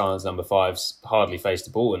Pakistan's number 5's hardly faced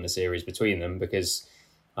a ball in the series between them because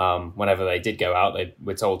whenever they did go out, they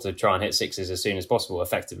were told to try and hit 6s as soon as possible,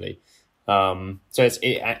 effectively. And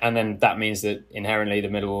then that means that inherently the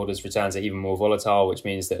middle order's returns are even more volatile, which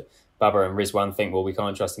means that Babar and Rizwan think, well, we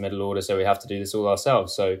can't trust the middle order, so we have to do this all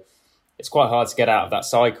ourselves. So it's quite hard to get out of that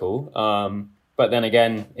cycle. But then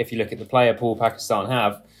again, if you look at the player pool Pakistan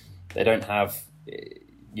have, they don't have,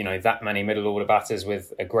 that many middle order batters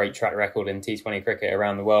with a great track record in T20 cricket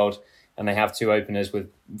around the world, and they have 2 openers with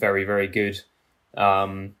very, very good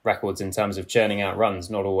records in terms of churning out runs,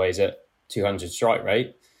 not always at 200 strike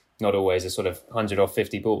rate, not always a sort of 100 off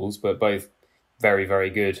 50 balls, but both very, very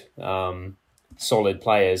good, solid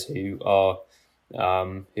players who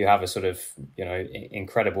have a sort of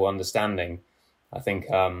incredible understanding. I think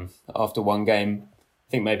after one game,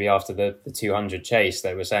 I think maybe after the 200 chase,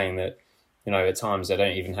 they were saying that, at times they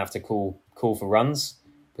don't even have to call for runs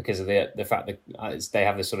because of the fact that they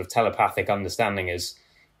have this sort of telepathic understanding as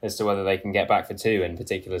to whether they can get back for 2 in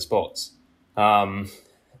particular spots. I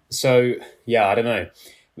don't know.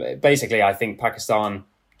 Basically, I think Pakistan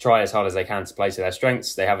try as hard as they can to play to their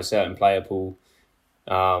strengths. They have a certain player pool,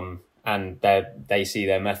 and they see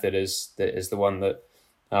their method as the one that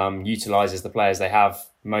utilises the players they have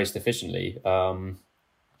most efficiently,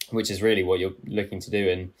 which is really what you're looking to do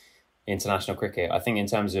in international cricket. I think in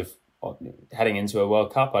terms of heading into a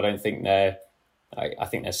World Cup, I think they're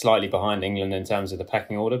slightly behind England in terms of the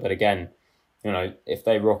pecking order. But again, if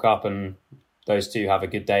they rock up and those two have a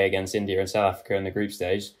good day against India and South Africa in the group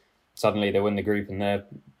stage, suddenly they win the group and they're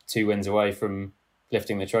 2 wins away from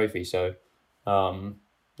lifting the trophy. So, I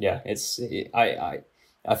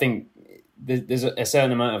think there's a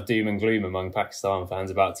certain amount of doom and gloom among Pakistan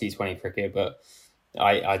fans about T20 cricket, but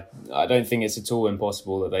I don't think it's at all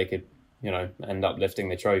impossible that they could, end up lifting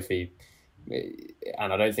the trophy.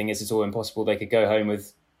 And I don't think it's at all impossible they could go home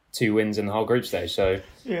with 2 wins in the whole group stage. So,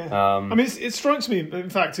 it strikes me, in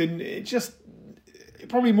fact,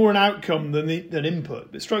 probably more an outcome than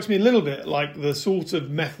input. It strikes me a little bit like the sort of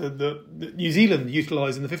method that New Zealand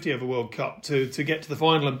utilised in the 50-over World Cup to get to the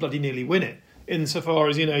final and bloody nearly win it. Insofar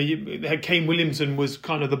as, Kane Williamson was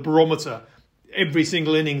kind of the barometer. Every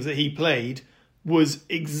single innings that he played was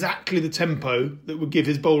exactly the tempo that would give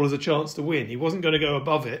his bowlers a chance to win. He wasn't going to go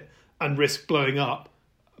above it and risk blowing up.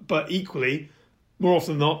 But equally, more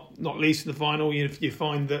often than not least in the final, you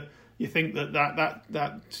find that you think that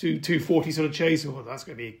 240 sort of chase, that's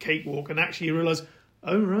going to be a cakewalk, and actually you realise,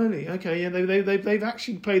 oh really, okay, yeah, they've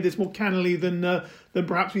actually played this more cannily than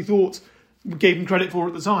perhaps we thought, gave them credit for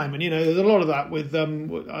at the time. And there's a lot of that with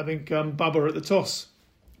I think Babar at the toss,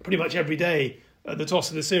 pretty much every day at the toss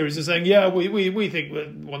of the series is saying, yeah, we think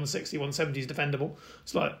 160, 170 is defendable.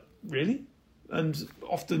 It's like, really? And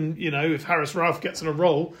often, if Haris Rauf gets on a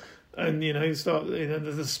roll, and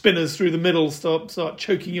the spinners through the middle start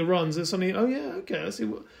choking your runs, and suddenly, oh yeah, okay,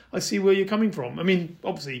 I see where you're coming from. I mean,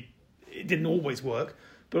 obviously it didn't always work,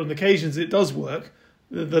 but on occasions it does work.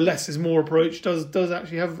 The less is more approach does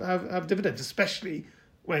actually have dividends, especially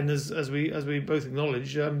when, as we both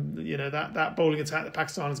acknowledge, that bowling attack that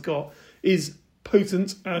Pakistan has got is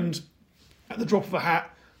potent, and at the drop of a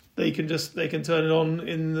hat they can turn it on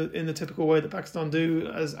in the typical way that Pakistan do,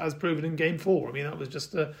 as proven in Game 4. I mean, that was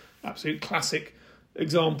just an absolute classic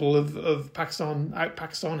example of Pakistan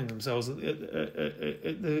out-Pakistaning themselves at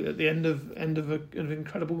the end of an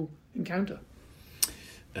incredible encounter.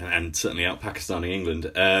 And certainly out-Pakistaning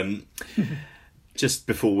England. Just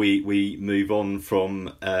before we move on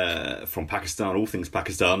from Pakistan, all things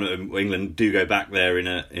Pakistan, England do go back there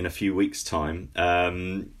in a few weeks' time.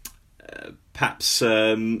 Perhaps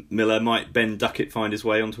might Ben Duckett find his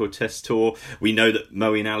way onto a test tour. We know that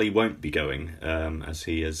Moeen Ali won't be going, as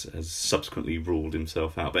he has subsequently ruled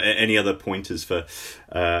himself out. But any other pointers for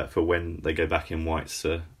when they go back in whites?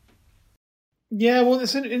 Yeah, well,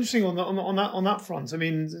 it's interesting on that front. I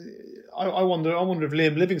mean, I wonder if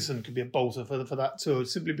Liam Livingstone could be a bolter for that tour,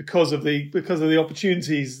 simply because of the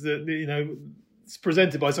opportunities that it's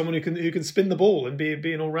presented by someone who can spin the ball and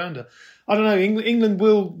be an all rounder. I don't know. England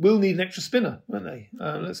will need an extra spinner, won't they?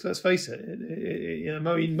 Let's face it.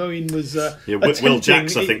 Moeen was. Will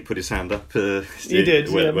Jacks, I think, put his hand up. He did.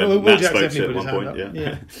 Will Jacks definitely put his hand up.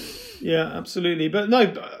 Yeah. Yeah, absolutely. But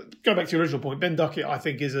no, go back to your original point. Ben Duckett, I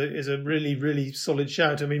think, is a really, really solid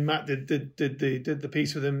shout. I mean, Matt did the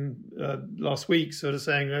piece with him last week, sort of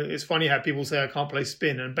saying it's funny how people say I can't play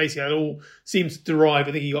spin, and basically it all seems to derive.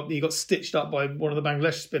 I think he got stitched up by one of the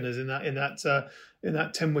Bangladesh spinners in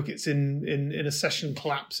that 10 wickets in a session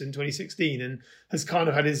collapse in 2016, and has kind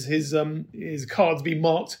of had his cards be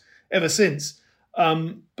marked ever since.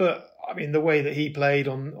 But I mean, the way that he played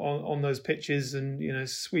on those pitches, and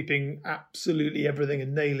sweeping absolutely everything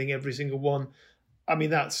and nailing every single one, I mean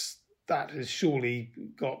that has surely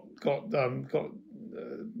got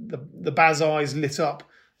the Baz eyes lit up.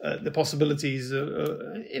 The possibilities,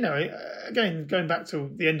 again going back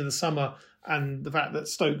to the end of the summer, and the fact that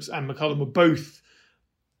Stokes and McCullum were both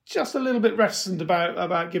just a little bit reticent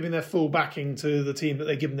about giving their full backing to the team that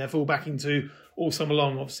they've given their full backing to all summer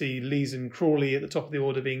long. Obviously, Lees and Crawley at the top of the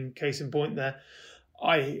order being case in point there.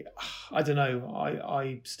 I don't know.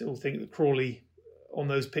 I still think that Crawley on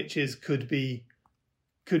those pitches could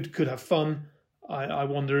have fun. I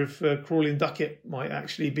wonder if Crawley and Duckett might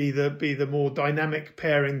actually be the more dynamic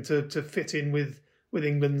pairing to fit in with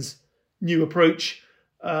England's new approach.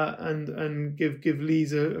 And give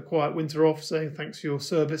Lees a quiet winter off, saying thanks for your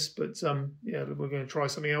service, but we're going to try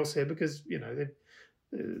something else here, because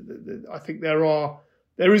I think there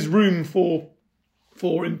is room for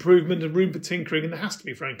improvement and room for tinkering, and there has to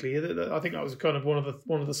be. Frankly, I think that was kind of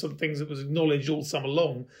one of the sort of things that was acknowledged all summer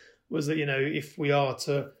long, was that if we are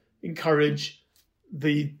to encourage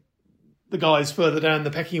the guys further down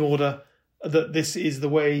the pecking order that this is the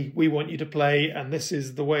way we want you to play, and this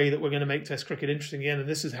is the way that we're going to make Test cricket interesting again, and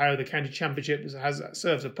this is how the county championship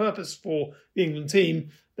serves a purpose for the England team,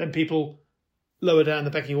 then people lower down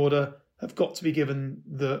the pecking order have got to be given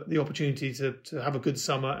the opportunity to have a good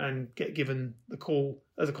summer and get given the call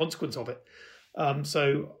as a consequence of it.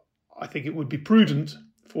 So I think it would be prudent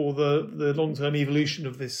for the long-term evolution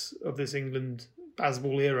of this England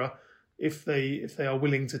Bazball era if they are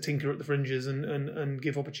willing to tinker at the fringes and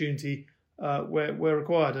give opportunity where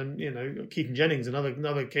required. And Keaton Jennings,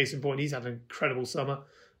 another case in point, he's had an incredible summer.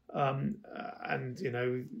 And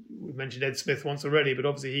we mentioned Ed Smith once already, but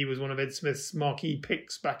obviously he was one of Ed Smith's marquee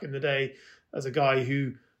picks back in the day as a guy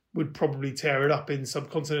who would probably tear it up in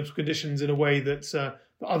subcontinental conditions in a way that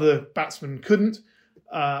other batsmen couldn't,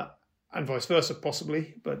 and vice versa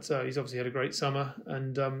possibly. But he's obviously had a great summer.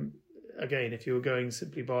 And again, if you were going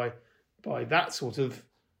simply by that sort of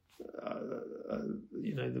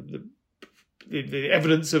the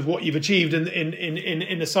evidence of what you've achieved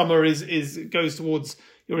in the summer goes towards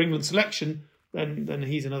your England selection, then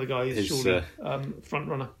he's another guy who's surely front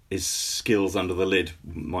runner. His skills under the lid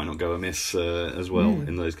might not go amiss as well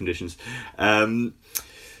in those conditions.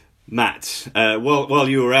 Matt, while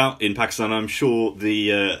you were out in Pakistan, I'm sure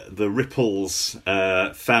the ripples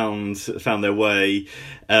found their way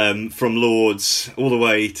from Lords all the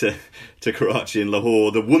way to Karachi and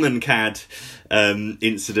Lahore. The woman cad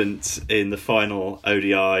incident in the final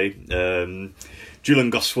ODI.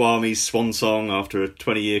 Julan Goswami's swan song after a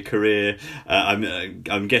 20-year career.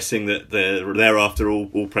 I'm guessing that thereafter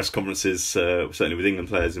all press conferences, certainly with England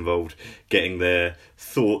players involved, getting their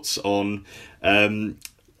thoughts on being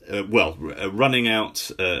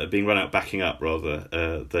run out backing up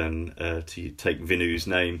rather than to take Vinu's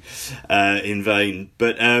name in vain.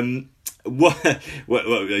 But well,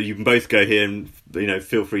 you can both go here and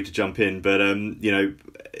feel free to jump in. But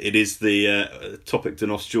it is the topic de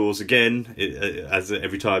nos jours again. As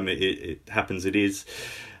every time it happens, it is.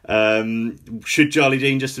 Should Charlie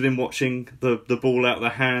Dean just have been watching the ball out of the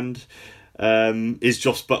hand? Is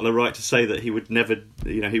Jos Buttler right to say that he would never,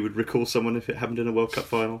 he would recall someone if it happened in a World Cup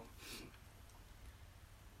final?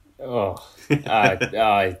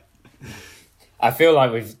 I feel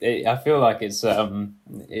like it's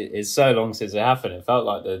so long since it happened. It felt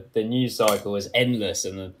like the news cycle was endless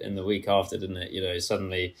in the week after, didn't it?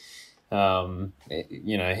 Suddenly,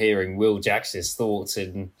 hearing Will Jacks's thoughts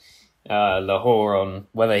in Lahore on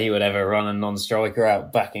whether he would ever run a non-striker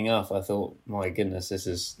out backing up. I thought, my goodness,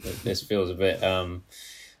 this feels a bit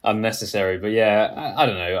unnecessary. But yeah, I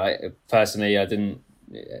don't know. I personally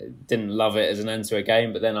didn't love it as an end to a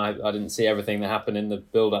game, but then I didn't see everything that happened in the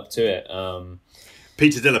build up to it.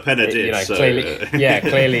 Peter de la Penna did.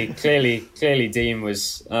 Clearly Dean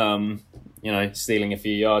was stealing a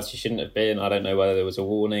few yards. He shouldn't have been. I don't know whether there was a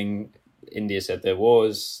warning. India said there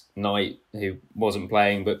was. Knight, who wasn't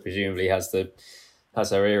playing but presumably has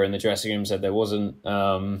her ear in the dressing room, said there wasn't.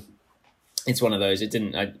 It's one of those. It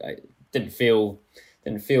didn't feel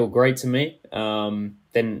great to me.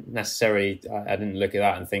 Didn't necessarily. I didn't look at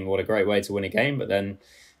that and think what a great way to win a game. But then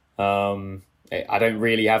I don't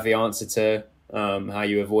really have the answer to how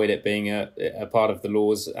you avoid it being a part of the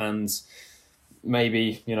laws, and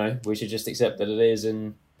maybe we should just accept that it is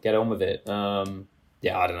and get on with it. I don't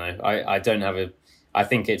know. I don't have a. I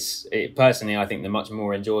think personally. I think the much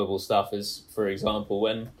more enjoyable stuff is, for example,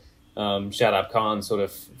 when Shadab Khan sort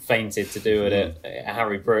of fainted to do it at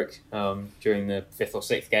Harry Brook during the 5th or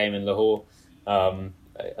 6th game in Lahore.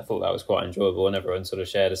 I thought that was quite enjoyable, and everyone sort of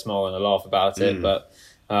shared a smile and a laugh about it. But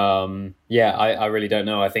I really don't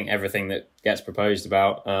know. I think everything that gets proposed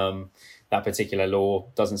about that particular law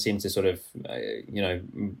doesn't seem to sort of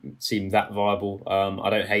seem that viable. I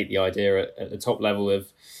don't hate the idea at the top level of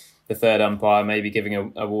the third umpire maybe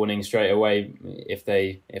giving a warning straight away if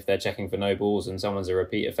they're checking for no balls and someone's a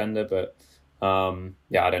repeat offender. But I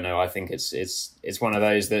don't know. I think it's one of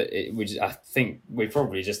those that I think we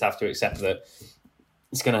probably just have to accept that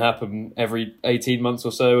it's going to happen every 18 months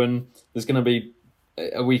or so, and there's going to be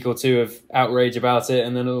a week or two of outrage about it,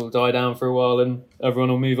 and then it'll die down for a while, and everyone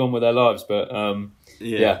will move on with their lives. But I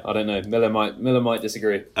don't know. Miller might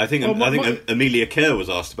disagree. I think Amelia Kerr was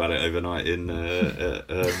asked about it overnight in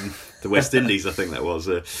the West Indies. I think that was.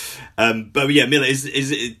 But yeah, Miller,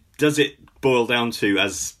 does it boil down to,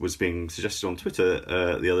 as was being suggested on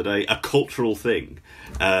Twitter the other day, a cultural thing?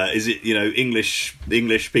 Is it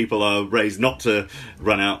English people are raised not to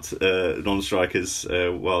run out non-strikers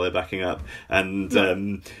while they're backing up,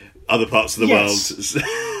 and other parts of the world?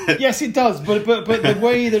 Yes, it does. But the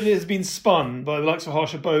way that it has been spun by the likes of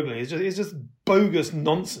Harsha Bhogle is just bogus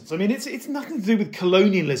nonsense. I mean, it's nothing to do with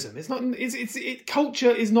colonialism. It's not.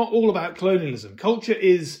 Culture is not all about colonialism. Culture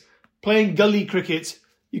is playing gully cricket.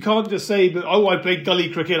 You can't just say, "But I played gully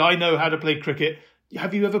cricket. I know how to play cricket."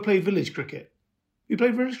 Have you ever played village cricket? You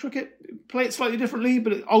play village cricket, play it slightly differently,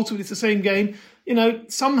 but ultimately it's the same game.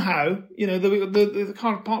 Somehow, the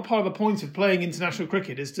kind of part of the point of playing international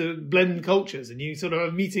cricket is to blend cultures, and you sort of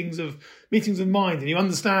have meetings of mind, and you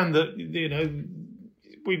understand that,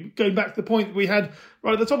 we going back to the point we had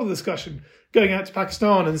right at the top of the discussion, going out to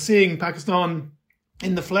Pakistan and seeing Pakistan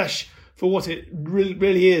in the flesh for what it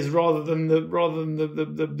really is, rather than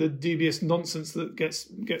the dubious nonsense that gets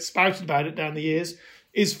spouted about it down the years,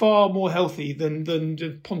 is far more healthy than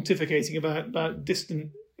just pontificating about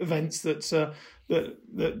distant events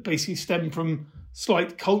that basically stem from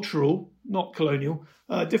slight cultural, not colonial,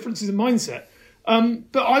 differences in mindset.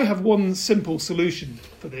 But I have one simple solution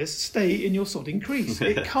for this: stay in your sodding crease.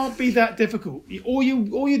 It can't be that difficult. All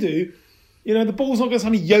you do, the ball's not going to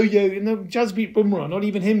suddenly yo-yo. Jasprit Bumrah, not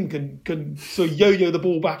even him can sort of yo-yo the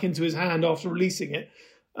ball back into his hand after releasing it,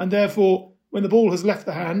 and therefore, when the ball has left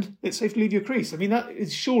the hand, it's safe to leave your crease. I mean, that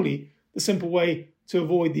is surely the simple way to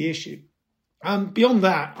avoid the issue. Beyond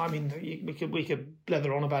that, I mean, we could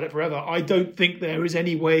blether on about it forever. I don't think there is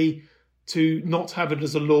any way to not have it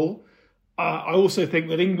as a law. I also think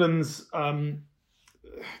that England's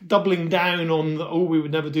doubling down on we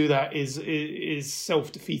would never do that is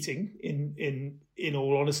self-defeating. In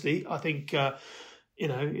all honesty, I think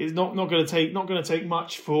it's not going to take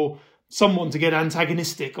much for someone to get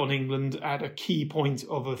antagonistic on England at a key point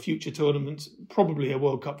of a future tournament, probably a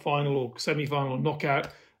World Cup final or semi-final or knockout,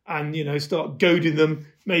 and start goading them,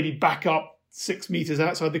 maybe back up 6 meters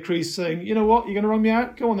outside the crease, saying, "You know what? You're going to run me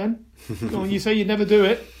out? Go on then. Go on, you say you'd never do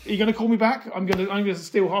it. Are you going to call me back? I'm going to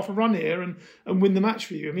steal half a run here and win the match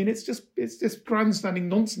for you." I mean, it's just grandstanding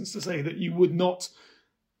nonsense to say that you would not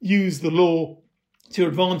use the law to your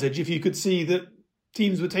advantage if you could see that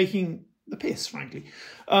teams were taking the piss, frankly.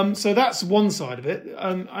 So that's one side of it,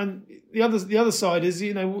 and the other side is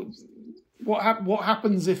what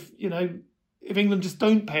happens if England just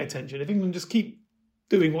don't pay attention, if England just keep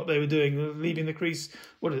doing what they were doing, leaving the crease.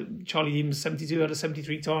 Charlie Eames 72 out of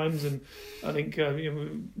 73 times, and I think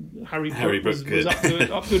Harry Brook was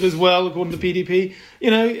up to it as well, according to PDP.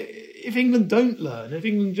 If England don't learn, if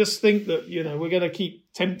England just think that we're going to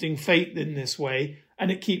keep tempting fate in this way,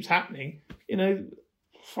 and it keeps happening,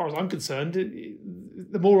 as far as I'm concerned,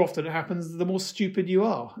 the more often it happens, the more stupid you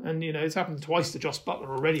are. And it's happened twice to Joss Butler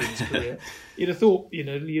already in his career. You'd have thought you'd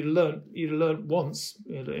learned once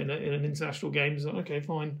in an international game. It's like, okay,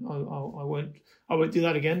 fine, I won't do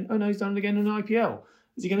that again. Oh no, he's done it again in an IPL.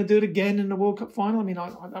 Is he going to do it again in the World Cup final? I mean,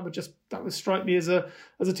 that would strike me as a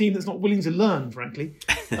team that's not willing to learn, frankly.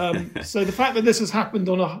 So the fact that this has happened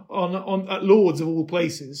on at Lords of all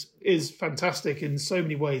places is fantastic in so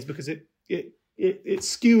many ways, because it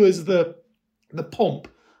skewers the pomp.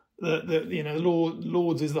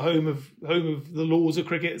 Lords is the home of the laws of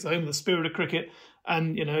cricket. It's the home of the spirit of cricket.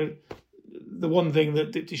 And the one thing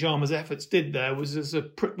that Dipti Sharma's efforts did there was just to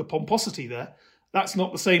prick the pomposity there. That's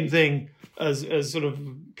not the same thing as sort of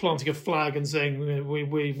planting a flag and saying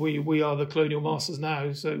we are the colonial masters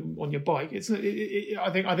now. So on your bike, I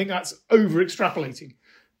think that's over extrapolating,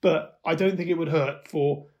 but I don't think it would hurt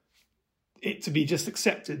for it to be just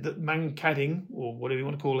accepted that man cadding, or whatever you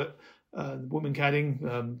want to call it, woman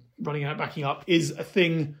cadding, running out, backing up, is a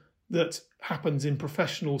thing that happens in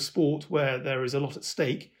professional sport where there is a lot at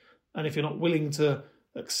stake. And if you're not willing to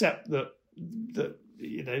accept that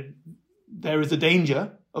there is a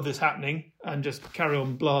danger of this happening and just carry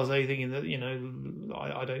on blasé thinking that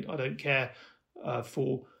I don't care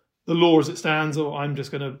for the law as it stands, or I'm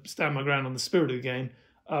just going to stand my ground on the spirit of the game,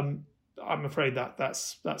 I'm afraid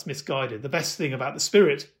that's misguided. The best thing about the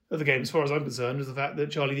spirit of the game, as far as I'm concerned, is the fact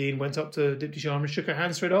that Charlie Dean went up to Dipti Sharma and shook her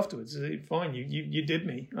hand straight afterwards. Fine, you did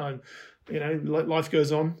me. Life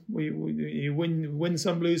goes on. You win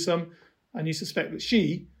some, lose some, and you suspect that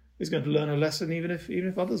she is going to learn a lesson, even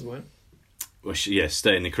if others won't. Well,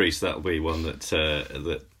 stay in the crease. That'll be one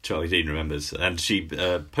that Charlie Dean remembers. And she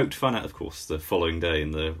poked fun at, of course, the following day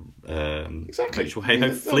in the Rachel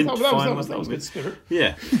Hayhoe Flint final. That was good spirit.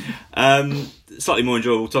 Yeah. Slightly more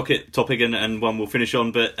enjoyable topic and one we'll finish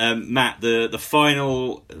on. But Matt, the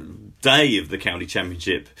final day of the county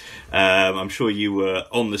championship, I'm sure you were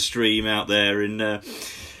on the stream out there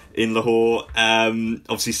in Lahore.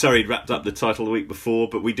 Obviously Surrey wrapped up the title the week before,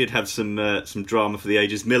 but we did have some drama for the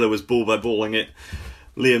ages. Miller was ball by balling it.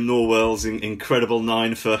 Liam Norwell's incredible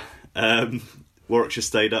 9 for Warwickshire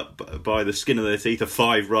stayed up by the skin of their teeth. A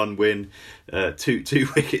 5-run win, two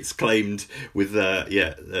wickets claimed with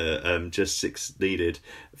just 6 needed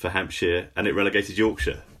for Hampshire, and it relegated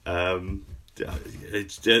Yorkshire.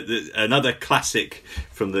 It's another classic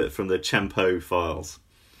from the Champeau files.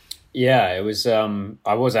 Yeah, it was.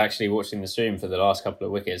 I was actually watching the stream for the last couple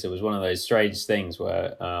of wickets. It was one of those strange things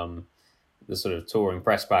where the sort of touring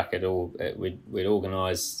press pack we'd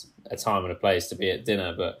organised a time and a place to be at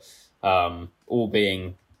dinner, but all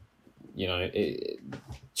being,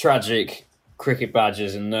 tragic cricket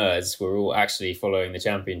badgers and nerds, were all actually following the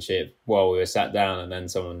championship while we were sat down, and then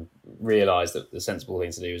someone realised that the sensible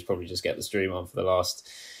thing to do was probably just get the stream on for the last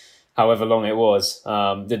however long it was.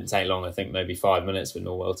 Didn't take long, I think maybe 5 minutes for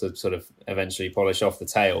Norwell to sort of eventually polish off the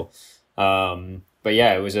tail. But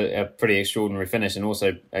yeah, it was a pretty extraordinary finish, and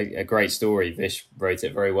also a great story. Vish wrote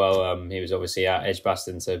it very well. He was obviously at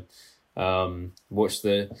Edgbaston to watch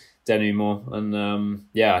the denouement, and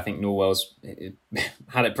I think Norwell's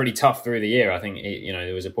had it pretty tough through the year. I think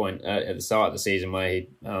there was a point at the start of the season where he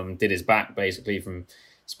did his back basically from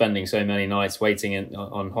spending so many nights waiting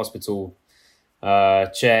on hospital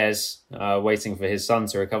chairs, waiting for his son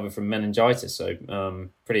to recover from meningitis. So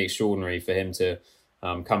pretty extraordinary for him to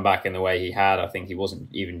come back in the way he had. I think he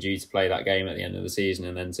wasn't even due to play that game at the end of the season,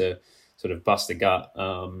 and then to sort of bust a gut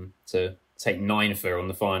to take 9 for on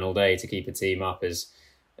the final day to keep a team up is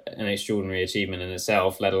an extraordinary achievement in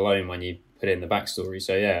itself, let alone when you put in the backstory.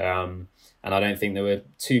 So and I don't think there were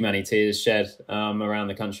too many tears shed around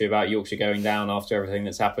the country about Yorkshire going down after everything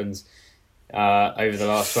that's happened over the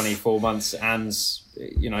last 24 months and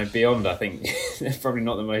beyond. I think they're probably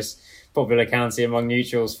not the most popular county among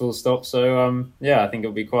neutrals, full stop. So I think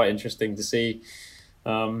it'll be quite interesting to see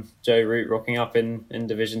Joe Root rocking up in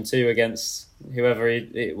Division 2 against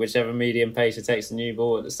whichever medium pacer takes the new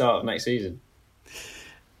ball at the start of next season.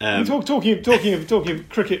 Talking of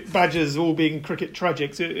cricket badgers all being cricket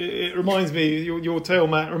tragics, it reminds me, your tale,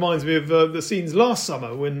 Matt, reminds me of the scenes last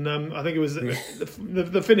summer when I think it was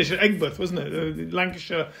the finish at Egbert, wasn't it?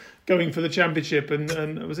 Lancashire going for the championship,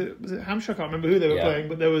 and was it Hampshire? I can't remember who they were playing,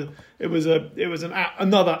 but it was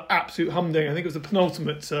another absolute humdinger. I think it was the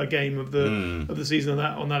penultimate game of the season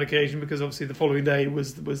on that occasion, because obviously the following day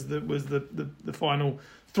was the final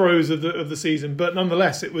throes of the season. But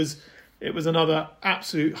nonetheless, it was another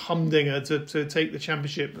absolute humdinger to take the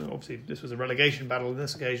championship. Obviously, this was a relegation battle on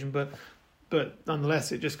this occasion, but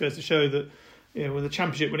nonetheless, it just goes to show that with the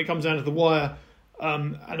championship, when it comes down to the wire,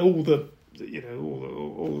 and all the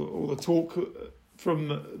talk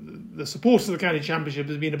from the supporters of the county championship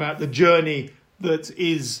has been about the journey that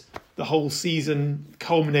is the whole season,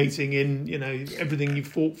 culminating in everything you've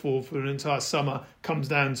fought for an entire summer comes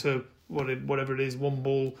down to whatever it is, 1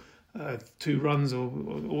 ball. 2 runs or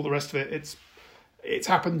all the rest of it. It's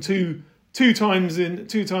happened two times in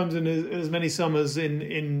as many summers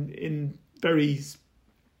in very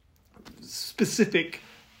specific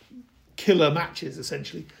killer matches,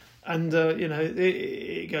 essentially. And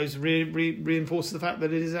it goes reinforces the fact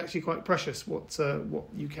that it is actually quite precious what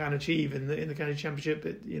you can achieve in the county championship.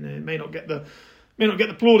 It may not get the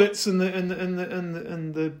plaudits and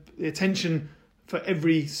the attention for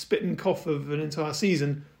every spit and cough of an entire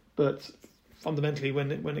season. But fundamentally,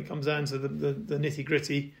 when it comes down to the nitty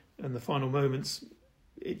gritty and the final moments,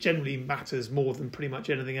 it generally matters more than pretty much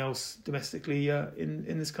anything else domestically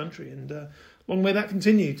in this country. And long may that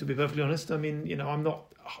continue. To be perfectly honest, I mean, I'm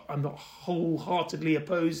not wholeheartedly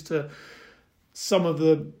opposed to some of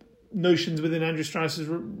the notions within Andrew Strauss's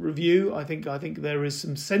review. I think there is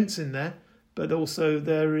some sense in there, but also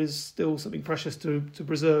there is still something precious to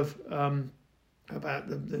preserve about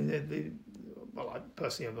the well, I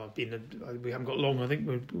personally we haven't got long. I think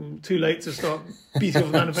we're too late to start beating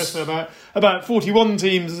off the manifesto about 41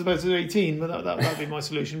 teams as opposed to 18. But that'd be my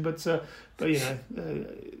solution. But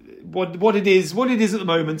what it is at the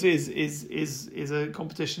moment is a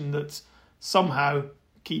competition that somehow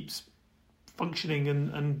keeps functioning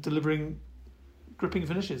and delivering gripping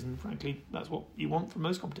finishes, and frankly, that's what you want from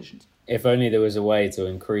most competitions. If only there was a way to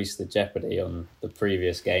increase the jeopardy on the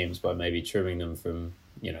previous games by maybe trimming them from,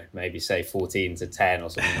 maybe say 14 to 10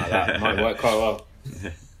 or something like that. It might work quite well.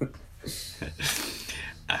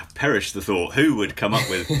 Perish the thought. Who would come up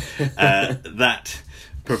with that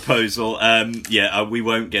proposal? We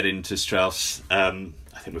won't get into Strauss.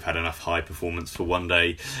 I think we've had enough high performance for one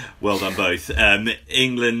day. Well done both.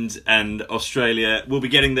 England and Australia will be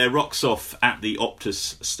getting their rocks off at the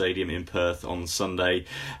Optus Stadium in Perth on Sunday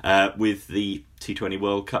with the T20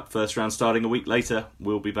 World Cup first round starting a week later.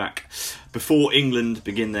 We'll be back before England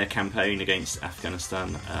begin their campaign against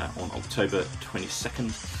Afghanistan on October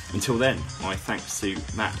 22nd. Until then, my thanks to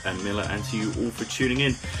Matt and Miller and to you all for tuning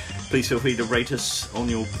in. Please feel free to rate us on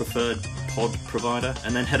your preferred pod provider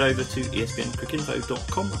and then head over to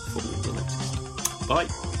espncricinfo.com for all the latest.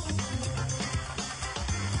 Bye.